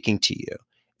are speaking to you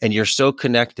and you're so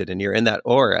connected and you're in that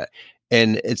aura.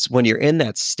 And it's when you're in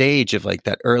that stage of like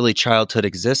that early childhood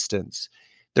existence,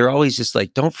 they're always just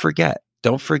like, don't forget,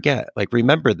 like,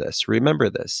 remember this.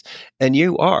 And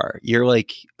you're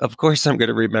like, of course I'm going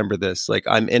to remember this. Like,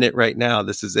 I'm in it right now.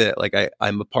 This is it. Like,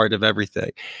 I'm a part of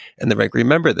everything. And they're like,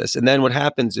 remember this. And then what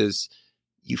happens is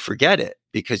you forget it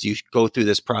because you go through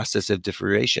this process of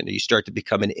differentiation and you start to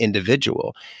become an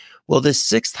individual. Well, this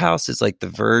sixth house is like the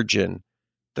Virgin,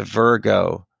 the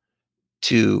Virgo,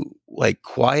 to like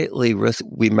quietly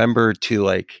remember to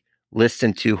like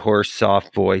listen to her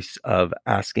soft voice of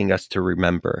asking us to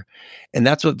remember. And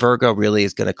that's what Virgo really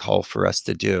is going to call for us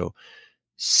to do.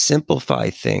 Simplify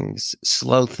things,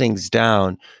 slow things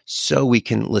down so we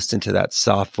can listen to that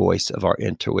soft voice of our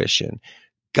intuition,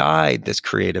 guide this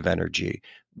creative energy,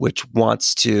 which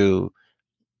wants to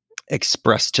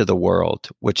express to the world,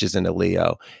 which is in a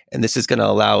Leo. And this is going to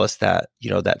allow us that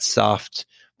soft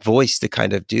voice to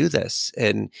kind of do this.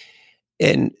 And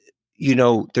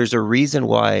there's a reason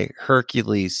why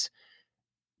Hercules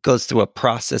goes through a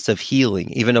process of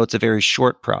healing, even though it's a very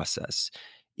short process,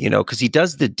 because he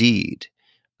does the deed.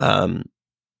 Um,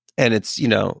 and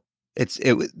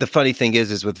the funny thing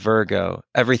is with Virgo,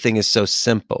 everything is so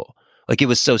simple. Like it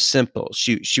was so simple.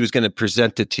 She was going to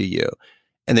present it to you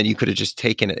and then you could have just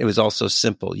taken it. It was all so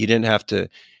simple. You didn't have to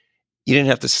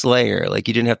slay her. Like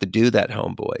you didn't have to do that,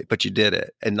 homeboy, but you did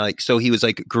it. And like, so he was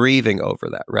like grieving over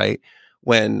that, right?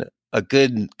 When a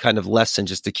good kind of lesson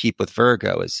just to keep with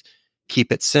Virgo is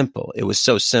keep it simple. It was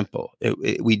so simple.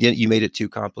 You made it too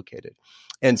complicated.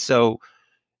 And so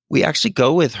we actually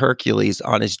go with Hercules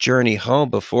on his journey home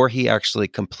before he actually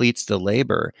completes the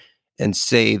labor and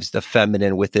saves the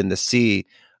feminine within the sea,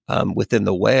 within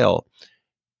the whale,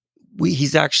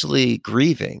 he's actually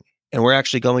grieving, and we're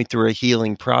actually going through a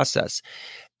healing process.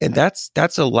 And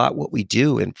that's a lot what we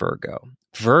do in Virgo.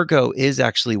 Virgo is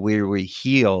actually where we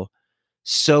heal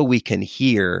so we can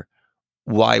hear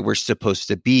why we're supposed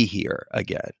to be here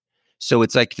again. So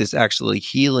it's like this actually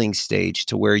healing stage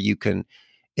to where you can,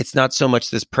 it's not so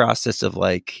much this process of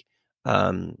like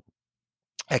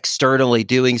externally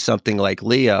doing something like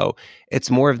Leo.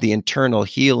 It's more of the internal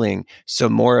healing. So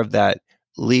more of that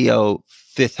Leo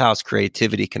fifth house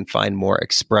creativity can find more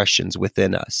expressions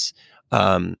within us.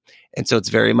 And so it's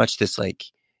very much this like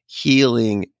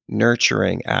healing,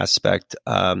 nurturing aspect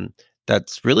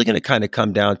that's really going to kind of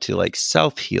come down to like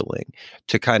self-healing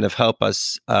to kind of help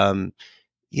us,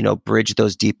 bridge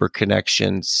those deeper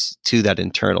connections to that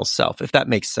internal self, if that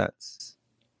makes sense.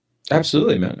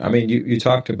 Absolutely, man. I mean, you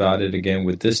talked about it again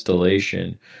with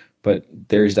distillation, but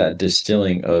there's that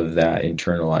distilling of that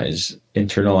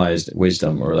internalized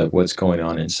wisdom, or like what's going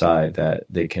on inside, that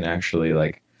they can actually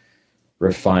like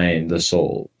refine the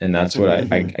soul. And that's what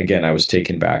I was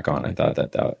taken back on. I thought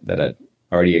that had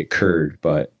already occurred,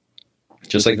 but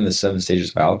just like in the 7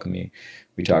 stages of alchemy,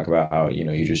 we talk about how,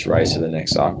 you just rise to the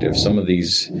next octave. Some of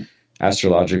these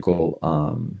astrological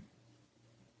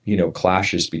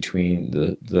clashes between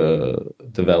the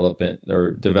development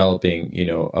or developing,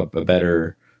 a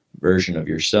better version of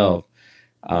yourself,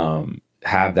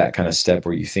 have that kind of step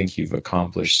where you think you've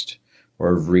accomplished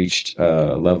or have reached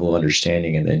a level of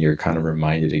understanding, and then you're kind of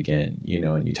reminded again,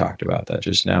 and you talked about that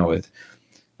just now with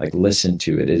like, listen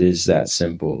to it. It is that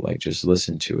simple. Like, just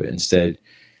listen to it. Instead,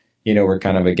 we're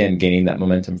kind of, again, gaining that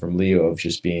momentum from Leo of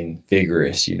just being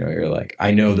vigorous. You're like,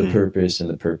 I know the purpose, and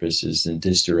the purpose is in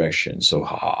this direction. So,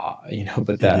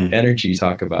 but that energy you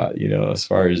talk about, as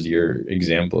far as your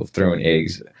example of throwing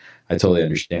eggs, I totally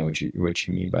understand what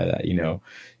you mean by that.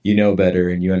 You know better,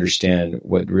 and you understand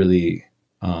what really,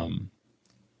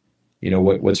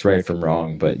 what's right from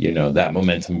wrong, but that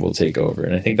momentum will take over.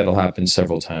 And I think that'll happen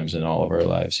several times in all of our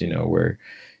lives, where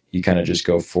you kind of just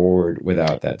go forward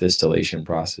without that distillation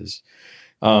process.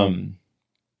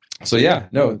 So yeah,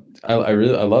 no, I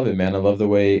love it, man. I love the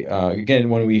way, again,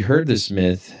 when we heard this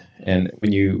myth, and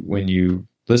when you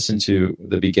listen to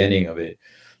the beginning of it,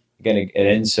 again, it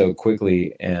ends so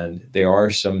quickly, and there are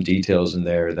some details in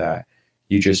there that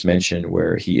you just mentioned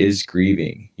where he is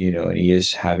grieving, and he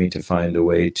is having to find a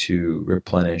way to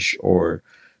replenish or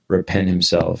repent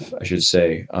himself, I should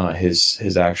say,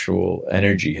 his actual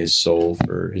energy, his soul,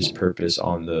 for his purpose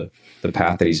on the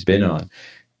path that he's been on.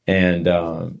 And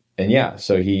yeah,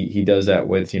 so he does that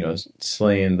with,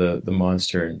 slaying the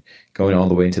monster and going all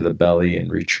the way into the belly and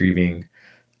retrieving,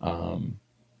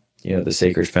 the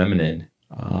sacred feminine.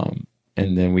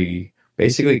 And then we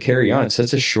basically carry on. It's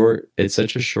such a short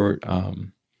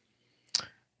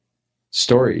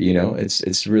story,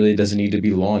 it's really doesn't need to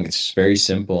be long. It's very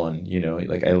simple. And,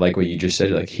 like, I like what you just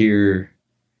said, like, here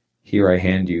I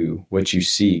hand you what you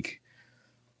seek,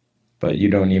 but you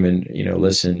don't even,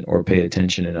 listen or pay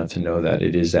attention enough to know that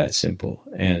it is that simple.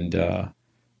 And,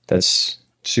 that's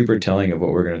super telling of what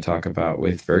we're going to talk about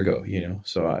with Virgo,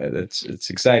 so it's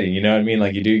exciting. You know what I mean?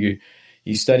 Like,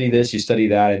 you study this, you study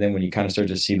that. And then when you kind of start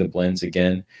to see the blends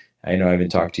again, I know I haven't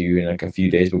talked to you in like a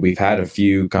few days, but we've had a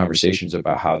few conversations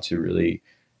about how to really,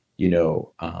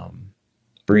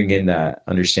 bring in that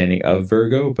understanding of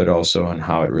Virgo, but also on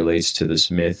how it relates to this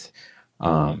myth,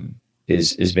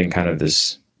 is been kind of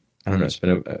this, I don't know, it's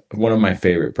been one of my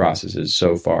favorite processes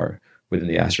so far within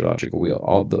the astrological wheel.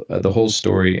 All the whole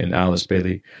story, and Alice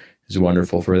Bailey is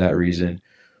wonderful for that reason.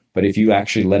 But if you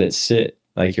actually let it sit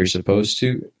like you're supposed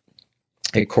to,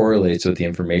 it correlates with the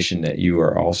information that you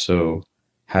are also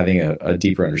having a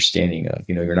deeper understanding of.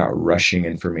 You're not rushing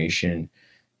information.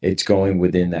 It's going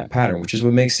within that pattern, which is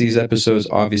what makes these episodes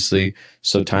obviously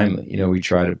so timely. We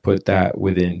try to put that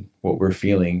within what we're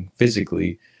feeling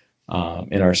physically,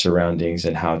 in our surroundings,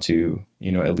 and how to,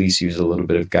 at least use a little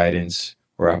bit of guidance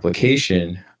or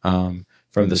application, from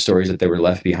the stories that they were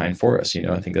left behind for us.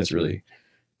 I think that's really,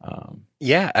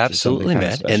 yeah, absolutely,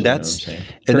 man. And that's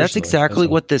exactly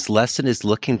what this lesson is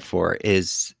looking for,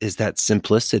 is that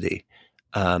simplicity.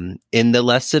 In the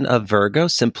lesson of Virgo,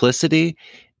 simplicity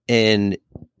in,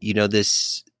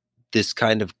 this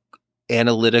kind of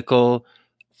analytical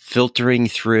filtering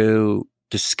through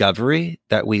discovery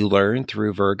that we learn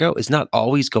through Virgo is not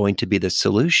always going to be the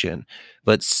solution,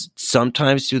 but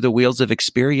sometimes through the wheels of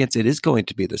experience, it is going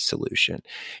to be the solution,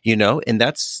 and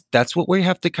that's what we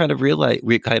have to kind of realize.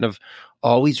 We kind of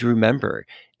always remember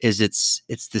is it's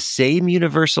the same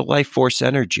universal life force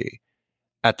energy,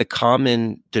 at the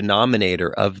common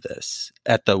denominator of this,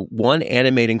 at the one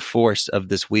animating force of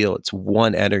this wheel. It's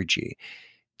one energy.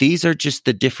 These are just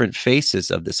the different faces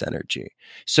of this energy.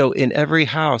 So in every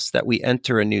house that we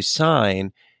enter a new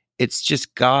sign, it's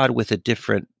just God with a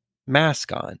different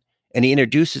mask on. And he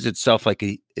introduces itself like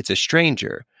it's a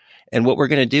stranger. And what we're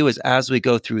going to do is, as we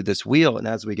go through this wheel and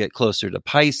as we get closer to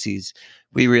Pisces,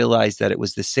 we realize that it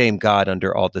was the same God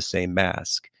under all the same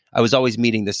mask. I was always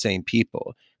meeting the same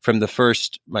people from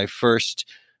my first,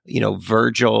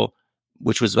 Virgil,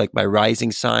 which was like my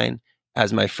rising sign,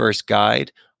 as my first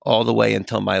guide, all the way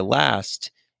until my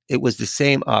last. It was the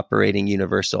same operating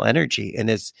universal energy. And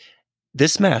as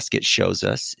this mask, it shows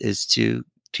us, is to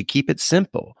keep it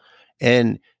simple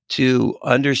and to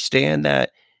understand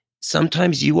that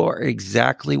sometimes you are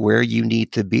exactly where you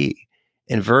need to be.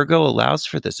 And Virgo allows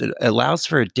for this. It allows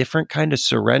for a different kind of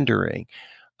surrendering,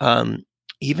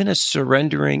 even a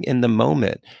surrendering in the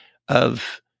moment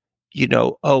of,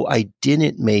 oh, I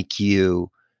didn't make you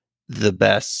the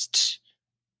best,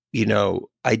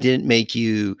 I didn't make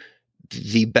you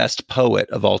the best poet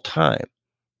of all time,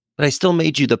 but I still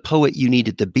made you the poet you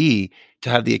needed to be to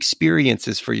have the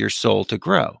experiences for your soul to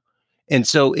grow. And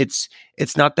so it's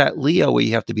not that Leo where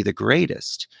you have to be the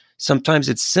greatest. Sometimes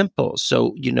it's simple.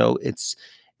 So,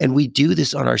 and we do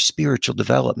this on our spiritual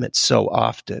development so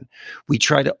often. We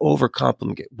try to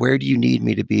overcomplicate. Where do you need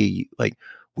me to be? Like,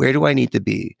 where do I need to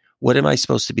be? What am I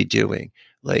supposed to be doing?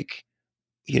 Like,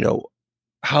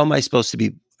 how am I supposed to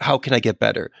be? How can I get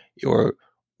better? Or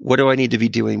what do I need to be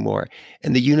doing more?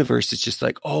 And the universe is just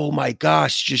like, oh my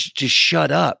gosh, just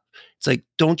shut up. It's like,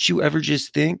 don't you ever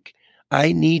just think,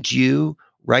 I need you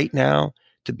right now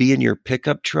to be in your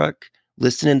pickup truck,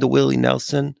 listening to Willie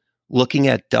Nelson, looking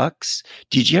at ducks?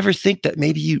 Did you ever think that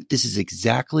maybe this is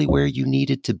exactly where you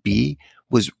needed to be,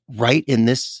 was right in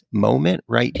this moment,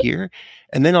 right here?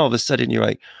 And then all of a sudden you're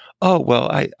like, oh, well,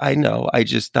 I know. I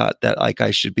just thought that like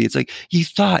I should be. It's like,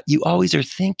 you always are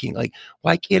thinking, like,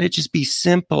 why can't it just be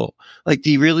simple? Like,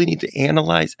 do you really need to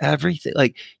analyze everything?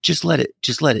 Like, just let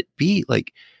it be.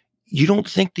 Like, you don't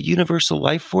think the universal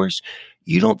life force,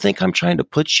 you don't think I'm trying to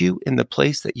put you in the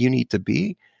place that you need to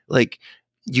be? Like,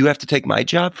 you have to take my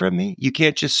job from me? You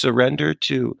can't just surrender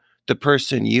to the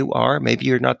person you are. Maybe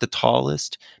you're not the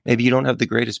tallest. Maybe you don't have the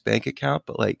greatest bank account,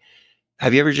 but like,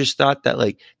 have you ever just thought that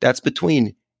like that's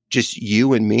between just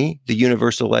you and me, the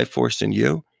universal life force and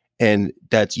you, and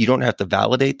that you don't have to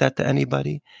validate that to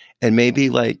anybody? And maybe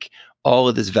like all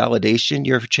of this validation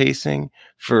you're chasing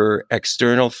for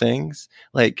external things,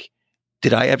 like,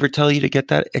 did I ever tell you to get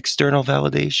that external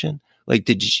validation? Like,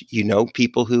 did you know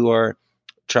people who are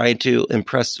trying to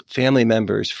impress family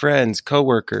members, friends,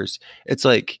 coworkers? It's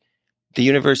like the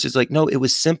universe is like, no, it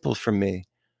was simple for me.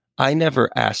 I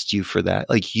never asked you for that.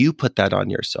 Like, you put that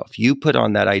on yourself. You put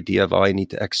on that idea of, oh, I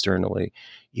need to externally,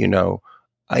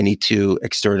 I need to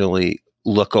externally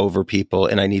look over people,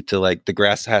 and I need to, like, the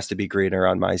grass has to be greener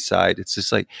on my side. It's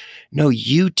just like, no,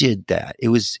 you did that. It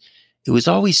was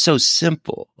always so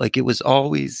simple. Like, it was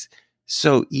always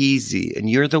so easy. And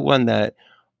you're the one that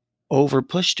over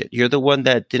pushed it. You're the one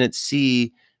that didn't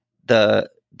see that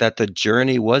the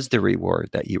journey was the reward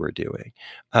that you were doing,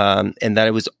 and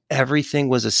that everything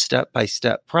was a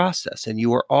step-by-step process, and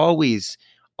you were always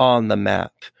on the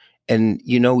map. And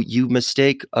you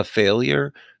mistake a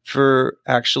failure for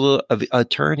actual a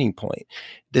turning point.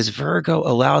 This Virgo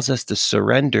allows us to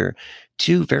surrender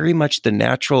to very much the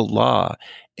natural law,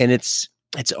 and it's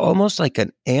almost like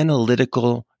an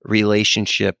analytical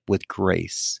relationship with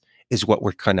grace is what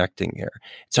we're connecting here.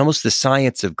 It's almost the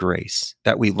science of grace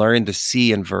that we learn to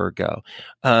see in Virgo.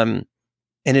 And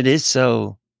it is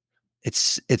so,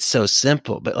 it's so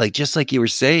simple, but like, just like you were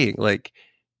saying, like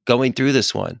going through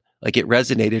this one, like it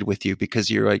resonated with you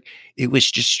because you're like, it was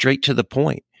just straight to the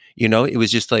point. It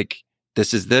was just like,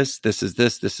 this is this, this is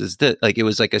this, this is this. Like, it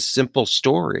was like a simple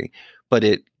story, but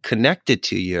it connected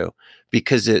to you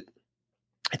because it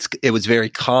was very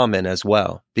common as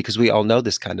well, because we all know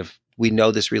we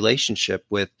know this relationship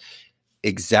with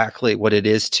exactly what it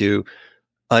is to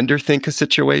underthink a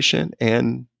situation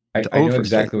and I know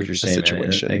exactly what you're saying, man.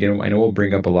 And again, I know we'll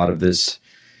bring up a lot of this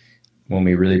when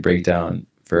we really break down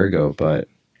Virgo, but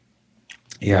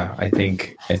yeah, I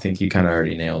think you kind of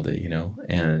already nailed it,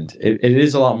 and it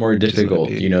is a lot more difficult,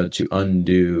 to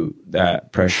undo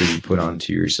that pressure you put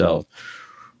onto yourself,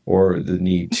 or the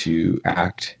need to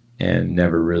act and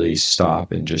never really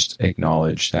stop and just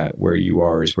acknowledge that where you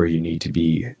are is where you need to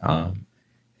be.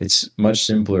 It's much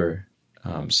simpler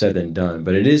said than done,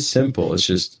 but it is simple. It's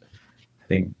just, I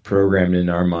think, programmed in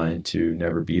our mind to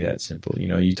never be that simple.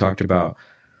 You talked about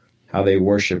how they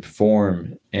worship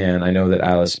form. And I know that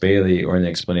Alice Bailey, or in the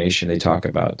explanation, they talk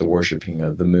about the worshiping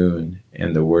of the moon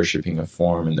and the worshiping of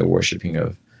form and the worshiping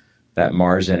of that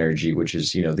Mars energy, which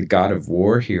is, the god of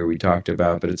war here we talked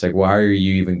about. But it's like, why are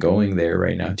you even going there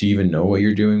right now? Do you even know what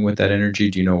you're doing with that energy?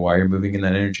 Do you know why you're moving in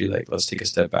that energy? Like, let's take a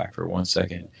step back for 1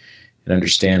 second and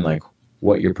understand like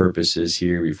what your purpose is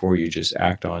here before you just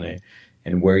act on it.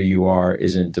 And where you are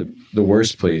isn't the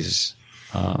worst place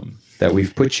that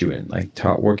we've put you in. Like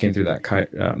working through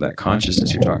that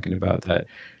consciousness you're talking about,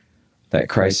 that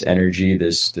Christ energy,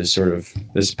 this sort of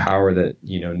this power that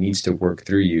needs to work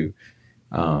through you.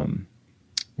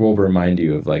 Will remind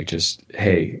you of like, just,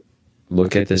 hey,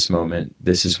 look at this moment.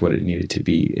 This is what it needed to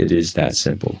be. It is that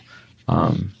simple.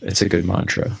 It's a good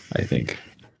mantra, I think.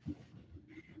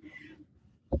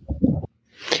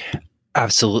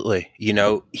 Absolutely.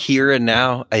 Here and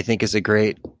now, I think, is a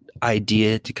great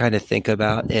idea to kind of think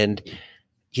about. And,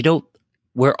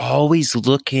 we're always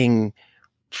looking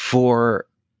for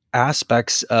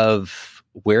aspects of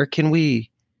where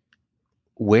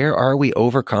are we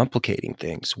overcomplicating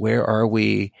things? Where are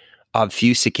we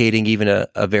obfuscating even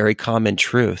a very common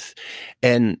truth?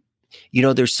 And,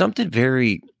 there's something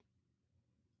very,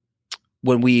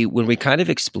 when we kind of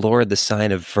explore the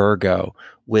sign of Virgo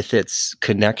with its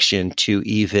connection to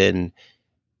even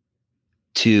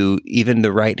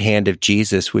the right hand of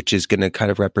Jesus, which is going to kind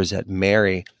of represent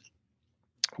Mary,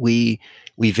 we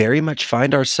very much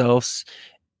find ourselves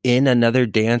in another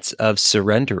dance of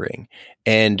surrendering.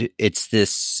 And it's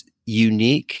this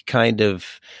unique kind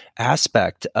of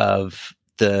aspect of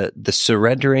the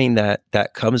surrendering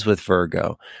that comes with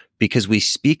Virgo, because we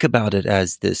speak about it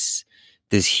as this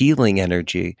healing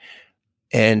energy.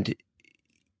 And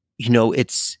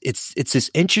it's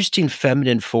this interesting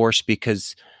feminine force,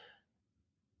 because,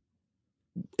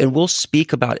 and we'll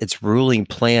speak about its ruling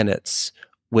planets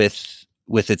with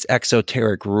its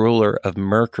exoteric ruler of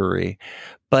Mercury.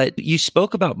 But you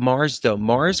spoke about Mars, though.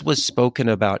 Mars was spoken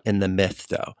about in the myth,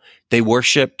 though. They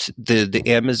worshipped the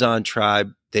Amazon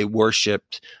tribe. They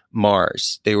worshipped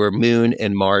Mars. They were Moon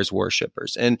and Mars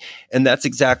worshippers. And that's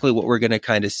exactly what we're going to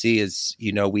kind of see is,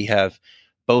 we have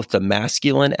both the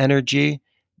masculine energy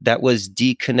that was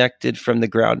deconnected from the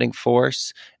grounding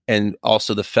force, and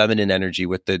also the feminine energy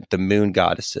with the moon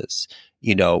goddesses,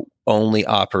 only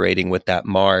operating with that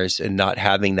Mars and not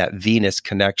having that Venus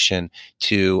connection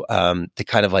to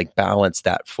kind of like balance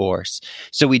that force.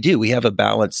 So we have a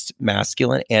balanced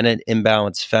masculine and an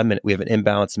imbalanced feminine. We have an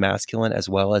imbalanced masculine as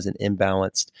well as an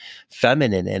imbalanced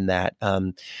feminine in that.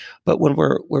 But when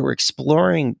we're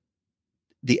exploring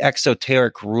the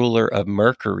exoteric ruler of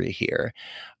Mercury here,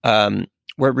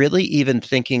 we're really even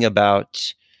thinking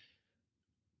about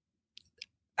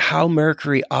how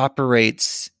Mercury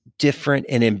operates different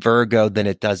in Virgo than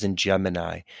it does in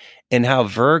Gemini, and how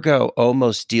Virgo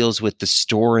almost deals with the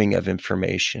storing of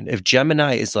information. If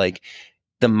Gemini is like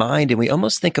the mind, and we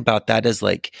almost think about that as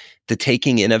like the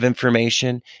taking in of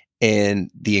information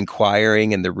and the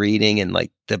inquiring and the reading and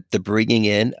like the bringing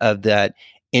in of that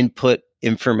input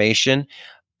information,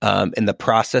 and the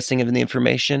processing of the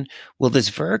information. Well, this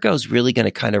Virgo is really going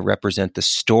to kind of represent the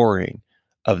storing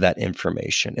of that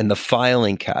information and the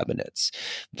filing cabinets.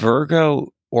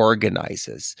 Virgo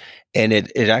organizes, and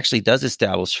it actually does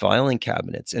establish filing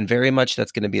cabinets, and very much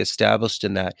that's going to be established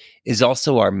in that is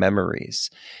also our memories.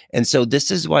 And so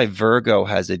this is why Virgo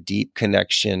has a deep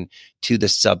connection to the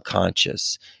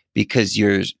subconscious, because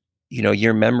your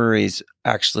memories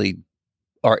actually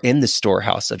are in the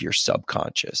storehouse of your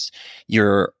subconscious.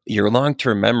 Your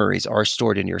long-term memories are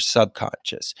stored in your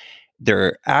subconscious.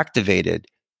 They're activated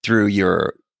through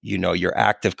your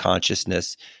active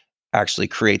consciousness actually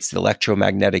creates the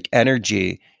electromagnetic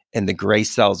energy in the gray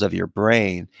cells of your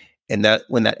brain. And that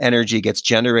when that energy gets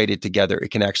generated together, it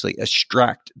can actually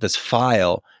extract this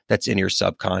file that's in your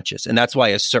subconscious. And that's why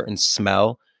a certain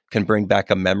smell can bring back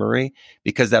a memory,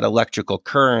 because that electrical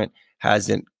current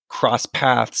hasn't crossed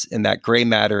paths in that gray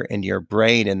matter in your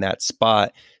brain in that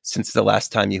spot since the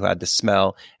last time you had the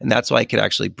smell. And that's why it could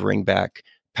actually bring back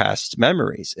past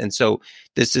memories. And so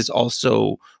this is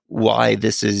also why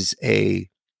this is a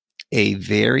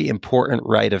very important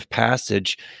rite of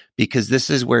passage, because this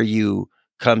is where you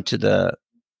come to the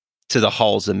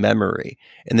halls of memory.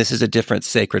 And this is a different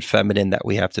sacred feminine that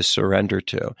we have to surrender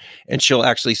to. And she'll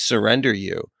actually surrender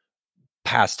you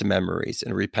past memories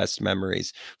and repressed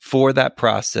memories for that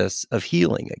process of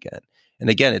healing again. And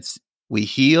again, we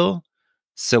heal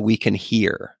so we can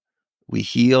hear. We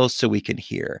heal so we can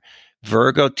hear.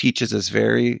 Virgo teaches us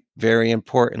very, very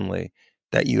importantly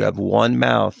that you have one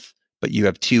mouth, but you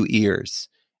have two ears.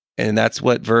 And that's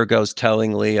what Virgo's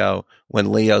telling Leo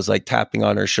when Leo's like tapping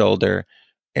on her shoulder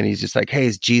And he's just like, hey,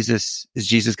 is Jesus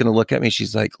going to look at me?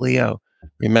 She's like, Leo,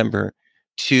 remember,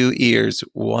 2 ears,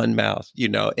 one mouth,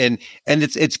 and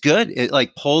it's good. It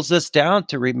like pulls us down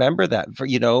to remember that. For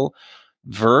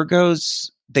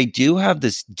Virgos, they do have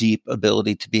this deep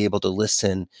ability to be able to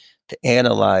listen, to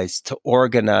analyze, to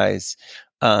organize.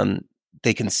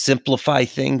 They can simplify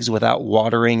things without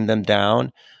watering them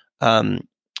down.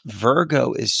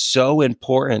 Virgo is so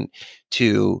important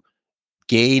to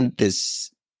gain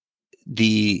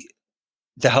the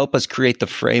to help us create the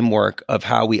framework of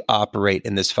how we operate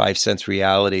in this five sense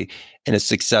reality in a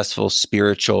successful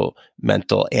spiritual,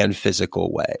 mental, and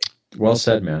physical way. Well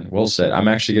said, man. Well said. I'm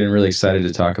actually getting really excited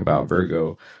to talk about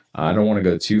Virgo. I don't want to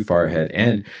go too far ahead.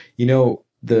 And,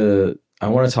 I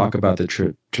want to talk about the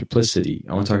triplicity.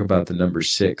 I want to talk about the number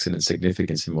 6 and its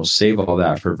significance, and we'll save all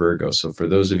that for Virgo. So for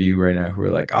those of you right now who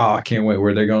are like, oh, I can't wait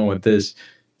where they're going with this,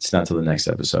 it's not till the next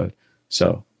episode.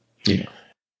 So,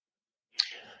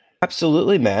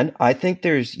 Absolutely, man. I think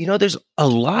there's a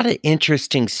lot of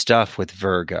interesting stuff with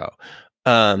Virgo.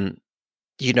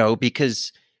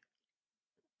 Because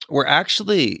we're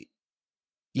actually,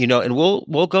 and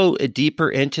we'll go deeper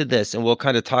into this and we'll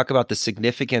kind of talk about the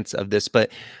significance of this,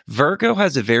 but Virgo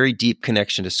has a very deep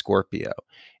connection to Scorpio.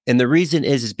 And the reason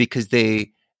is because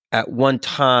they at one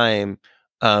time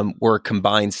were a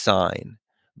combined sign,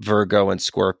 Virgo and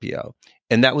Scorpio.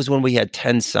 And that was when we had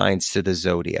 10 signs to the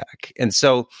zodiac. And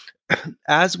so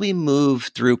as we move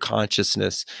through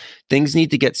consciousness, things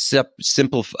need to get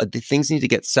simplified. Things need to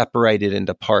get separated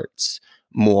into parts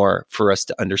more for us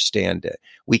to understand it.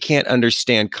 We can't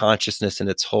understand consciousness in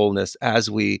its wholeness as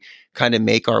we kind of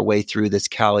make our way through this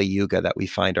Kali Yuga that we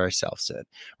find ourselves in,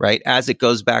 right? As it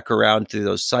goes back around through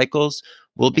those cycles,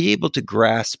 we'll be able to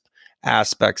grasp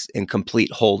aspects in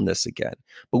complete wholeness again.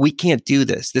 But we can't do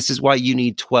this. This is why you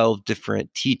need 12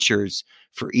 different teachers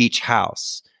for each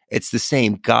house. It's the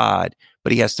same God,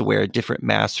 but he has to wear a different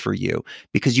mask for you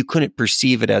because you couldn't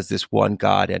perceive it as this one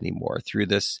God anymore through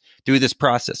this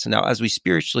process. And now as we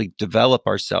spiritually develop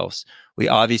ourselves, we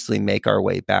obviously make our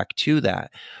way back to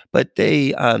that. But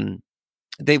we've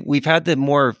had to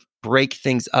more break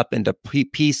things up into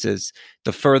pieces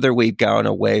the further we've gone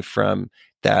away from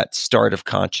that start of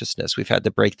consciousness. We've had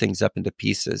to break things up into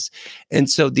pieces. And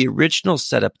so the original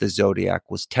setup, the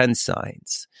zodiac, was 10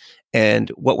 signs. And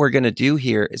what we're going to do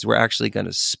here is we're actually going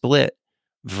to split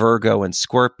Virgo and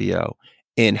Scorpio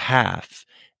in half.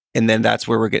 And then that's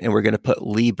where we're going to put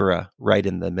Libra right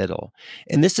in the middle.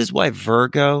 And this is why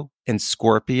Virgo and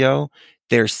Scorpio,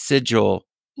 their sigil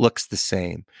looks the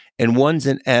same. And one's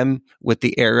an M with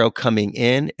the arrow coming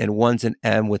in, and one's an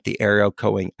M with the arrow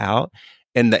going out.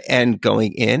 And the end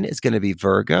going in is going to be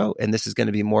Virgo, and this is going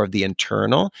to be more of the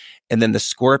internal. And then the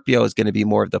Scorpio is going to be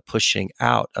more of the pushing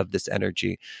out of this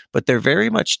energy. But they're very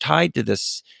much tied to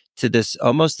this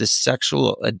almost this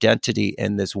sexual identity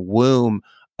and this womb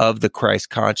of the Christ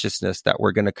consciousness that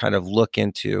we're going to kind of look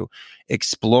into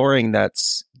exploring.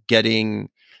 Because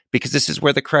this is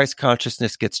where the Christ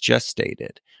consciousness gets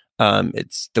gestated.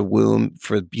 It's the womb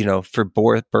for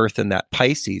birth in that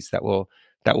Pisces that will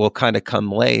kind of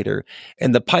come later.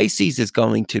 And the Pisces is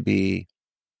going to be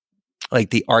like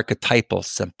the archetypal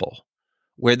simple,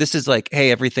 where this is like,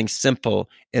 hey, everything's simple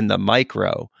in the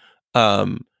micro.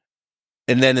 And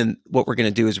then what we're going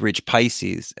to do is reach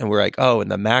Pisces, and we're like, oh, and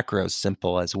the macro is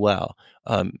simple as well.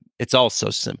 It's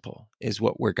also simple is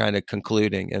what we're kind of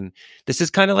concluding. And this is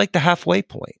kind of like the halfway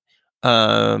point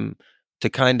to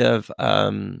kind of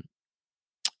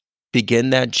begin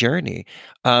that journey.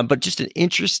 But just an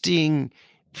interesting,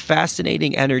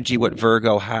 fascinating energy what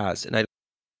Virgo has. And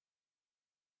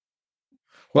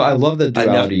Well, I love the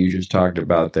duality you just talked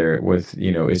about there with,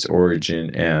 its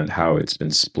origin and how it's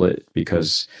been split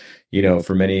because,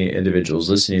 for many individuals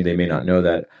listening, they may not know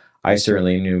that. I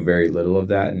certainly knew very little of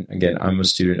that. And again, I'm a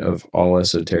student of all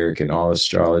esoteric and all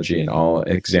astrology and all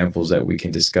examples that we can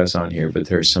discuss on here. But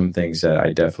there are some things that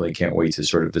I definitely can't wait to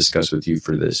sort of discuss with you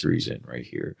for this reason right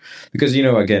here. Because,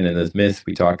 again, in the myth,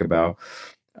 we talk about,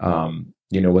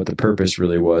 what the purpose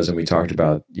really was. And we talked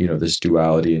about, this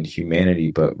duality and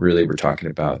humanity, but really we're talking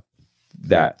about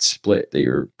that split that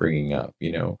you're bringing up,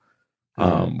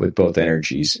 with both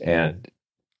energies. And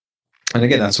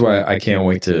again, that's why I can't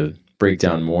wait to break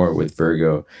down more with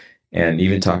Virgo and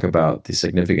even talk about the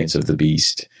significance of the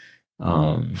beast.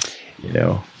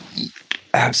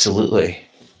 Absolutely.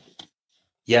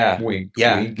 Yeah. Wink,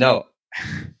 yeah. wink. No.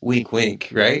 Wink, wink.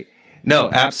 Right. No,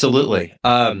 absolutely.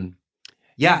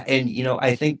 Yeah. And,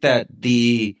 I think that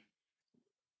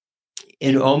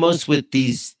almost with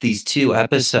these two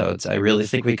episodes, I really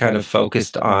think we kind of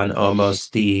focused on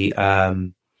almost the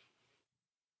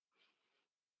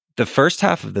the first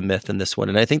half of the myth in this one.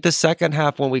 And I think the second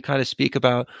half, when we kind of speak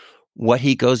about what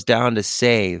he goes down to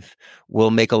save,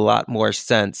 will make a lot more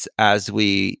sense as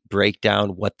we break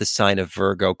down what the sign of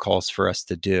Virgo calls for us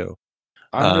to do.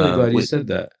 I'm really glad you said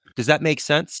that. Does that make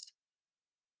sense?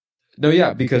 No,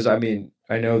 yeah, because I mean,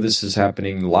 I know this is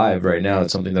happening live right now.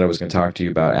 It's something that I was going to talk to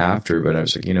you about after, but I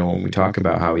was like, when we talk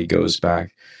about how he goes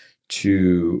back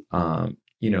to,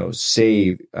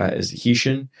 save as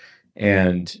Heshin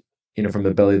and, from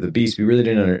the belly of the beast, we really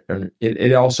didn't,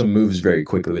 it also moves very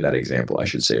quickly with that example, I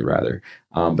should say, rather.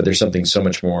 But there's something so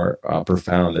much more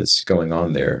profound that's going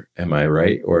on there. Am I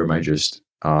right? Or am I just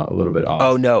a little bit off?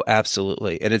 Oh, no,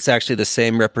 absolutely. And it's actually the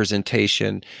same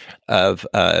representation of,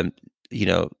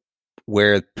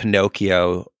 where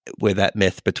Pinocchio, where that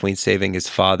myth between saving his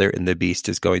father and the beast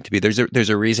is going to be. There's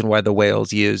a reason why the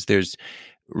whale's used. There's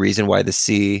a reason why the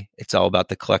sea. It's all about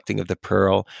the collecting of the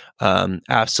pearl.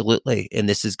 Absolutely. And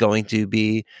this is going to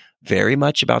be very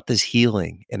much about this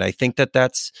healing. And I think that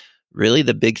that's really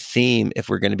the big theme, if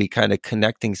we're going to be kind of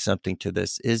connecting something to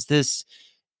this, is this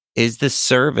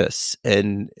service.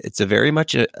 And it's a very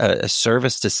much a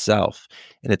service to self,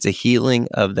 and it's a healing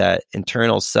of that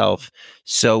internal self,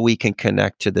 so we can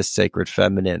connect to the sacred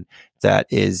feminine that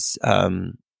is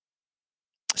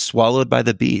swallowed by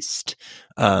the beast,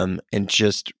 and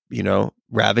just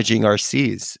ravaging our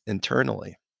seas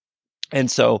internally.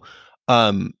 And so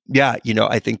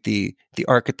I think the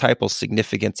archetypal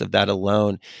significance of that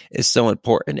alone is so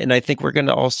important. And I think we're going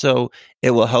to also,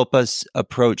 it will help us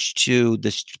approach to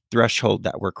this threshold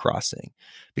that we're crossing,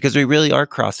 because we really are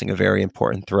crossing a very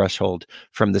important threshold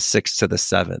from the 6th to the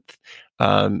 7th.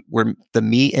 Where the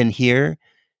me in here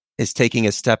is taking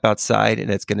a step outside, and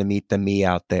it's going to meet the me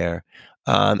out there.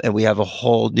 And we have a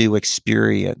whole new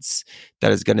experience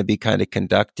that is going to be kind of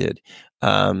conducted.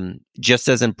 Just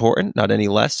as important, not any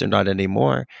less or not any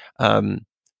more,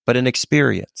 but an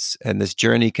experience. And this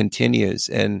journey continues,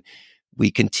 and we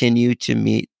continue to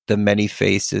meet the many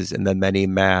faces and the many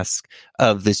masks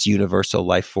of this universal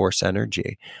life force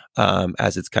energy,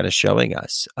 as it's kind of showing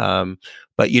us.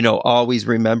 But, always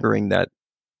remembering that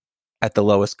at the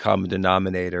lowest common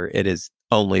denominator, it is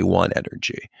only one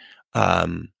energy.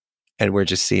 And we're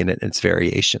just seeing it in its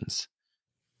variations.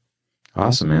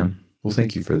 Awesome, man. Well,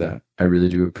 thank you for that. I really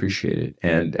do appreciate it.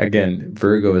 And again,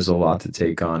 Virgo is a lot to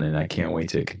take on, and I can't wait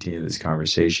to continue this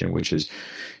conversation, which is,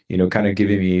 kind of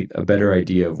giving me a better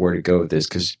idea of where to go with this.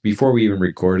 Because before we even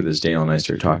recorded this, Daniel and I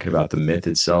started talking about the myth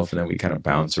itself, and then we kind of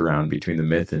bounce around between the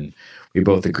myth, and we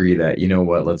both agree that,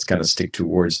 let's kind of stick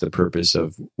towards the purpose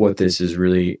of what this is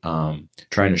really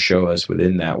trying to show us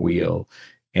within that wheel,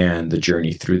 and the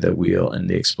journey through the wheel and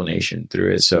the explanation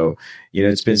through it. So,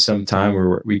 it's been some time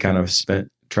where we kind of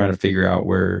spent trying to figure out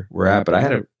where we're at. But I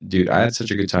had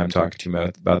such a good time talking to you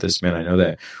about this, man. I know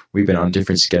that we've been on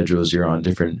different schedules. You're on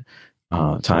different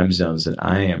time zones than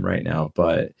I am right now.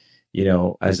 But,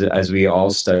 as we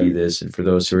all study this, and for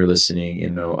those who are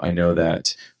listening, I know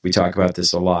that we talk about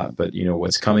this a lot, but,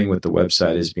 what's coming with the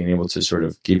website is being able to sort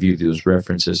of give you those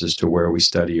references as to where we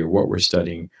study or what we're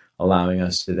studying, allowing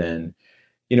us to then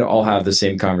all have the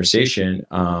same conversation,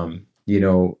 and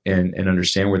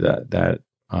understand where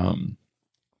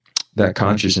that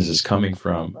consciousness is coming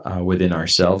from within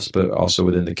ourselves, but also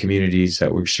within the communities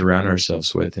that we surround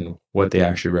ourselves with, and what they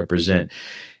actually represent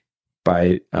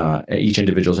by each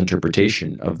individual's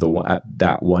interpretation of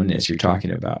that oneness you're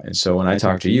talking about. And so when I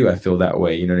talk to you, I feel that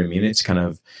way. You know what I mean? It's kind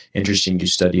of interesting. You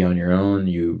study on your own,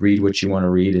 you read what you want to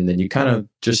read, and then you kind of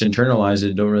just internalize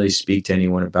it, don't really speak to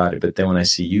anyone about it. But then when I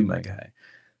see you, my guy,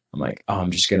 I'm like, oh,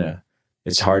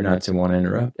 it's hard not to want to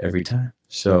interrupt every time.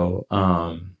 So,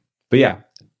 but yeah,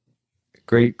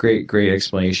 great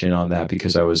explanation on that,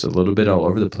 because I was a little bit all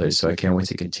over the place. So I can't wait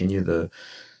to continue the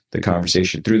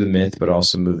conversation through the myth, but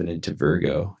also moving into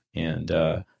Virgo. And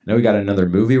I know we got another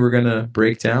movie we're going to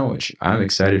break down, which I'm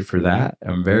excited for that.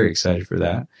 I'm very excited for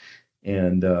that.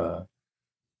 And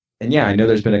yeah, I know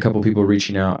there's been a couple people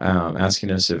reaching out, asking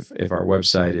us if our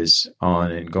website is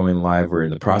on and going live. We're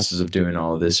in the process of doing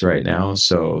all of this right now.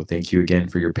 So thank you again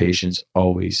for your patience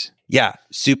always. Yeah,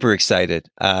 super excited.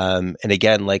 And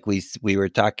again, like we were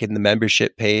talking, the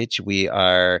membership page, we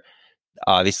are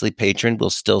obviously Patreon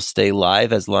will still stay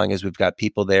live as long as we've got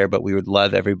people there, but we would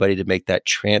love everybody to make that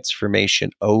transformation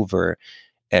over.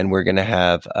 And we're going to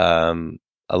have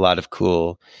a lot of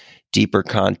cool, deeper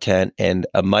content and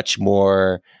a much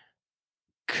more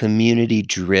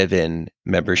community-driven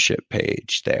membership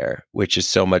page there, which is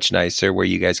so much nicer, where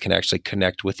you guys can actually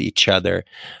connect with each other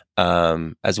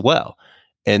as well.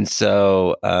 And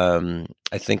so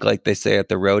I think, like they say at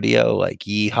the rodeo, like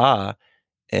yeehaw.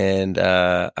 and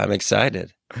I'm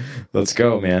excited. Let's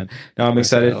go, man. Now I'm Let's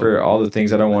excited go. for all the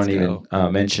things I don't Let's want to even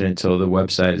go. mention until the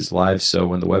website is live. So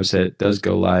when the website does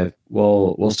go live,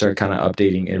 we'll start kind of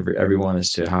updating everyone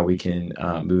as to how we can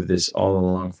move this all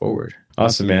along forward.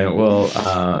 Awesome, man. Well,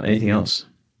 anything else?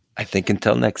 I think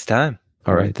until next time.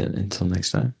 All right, then. Until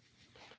next time.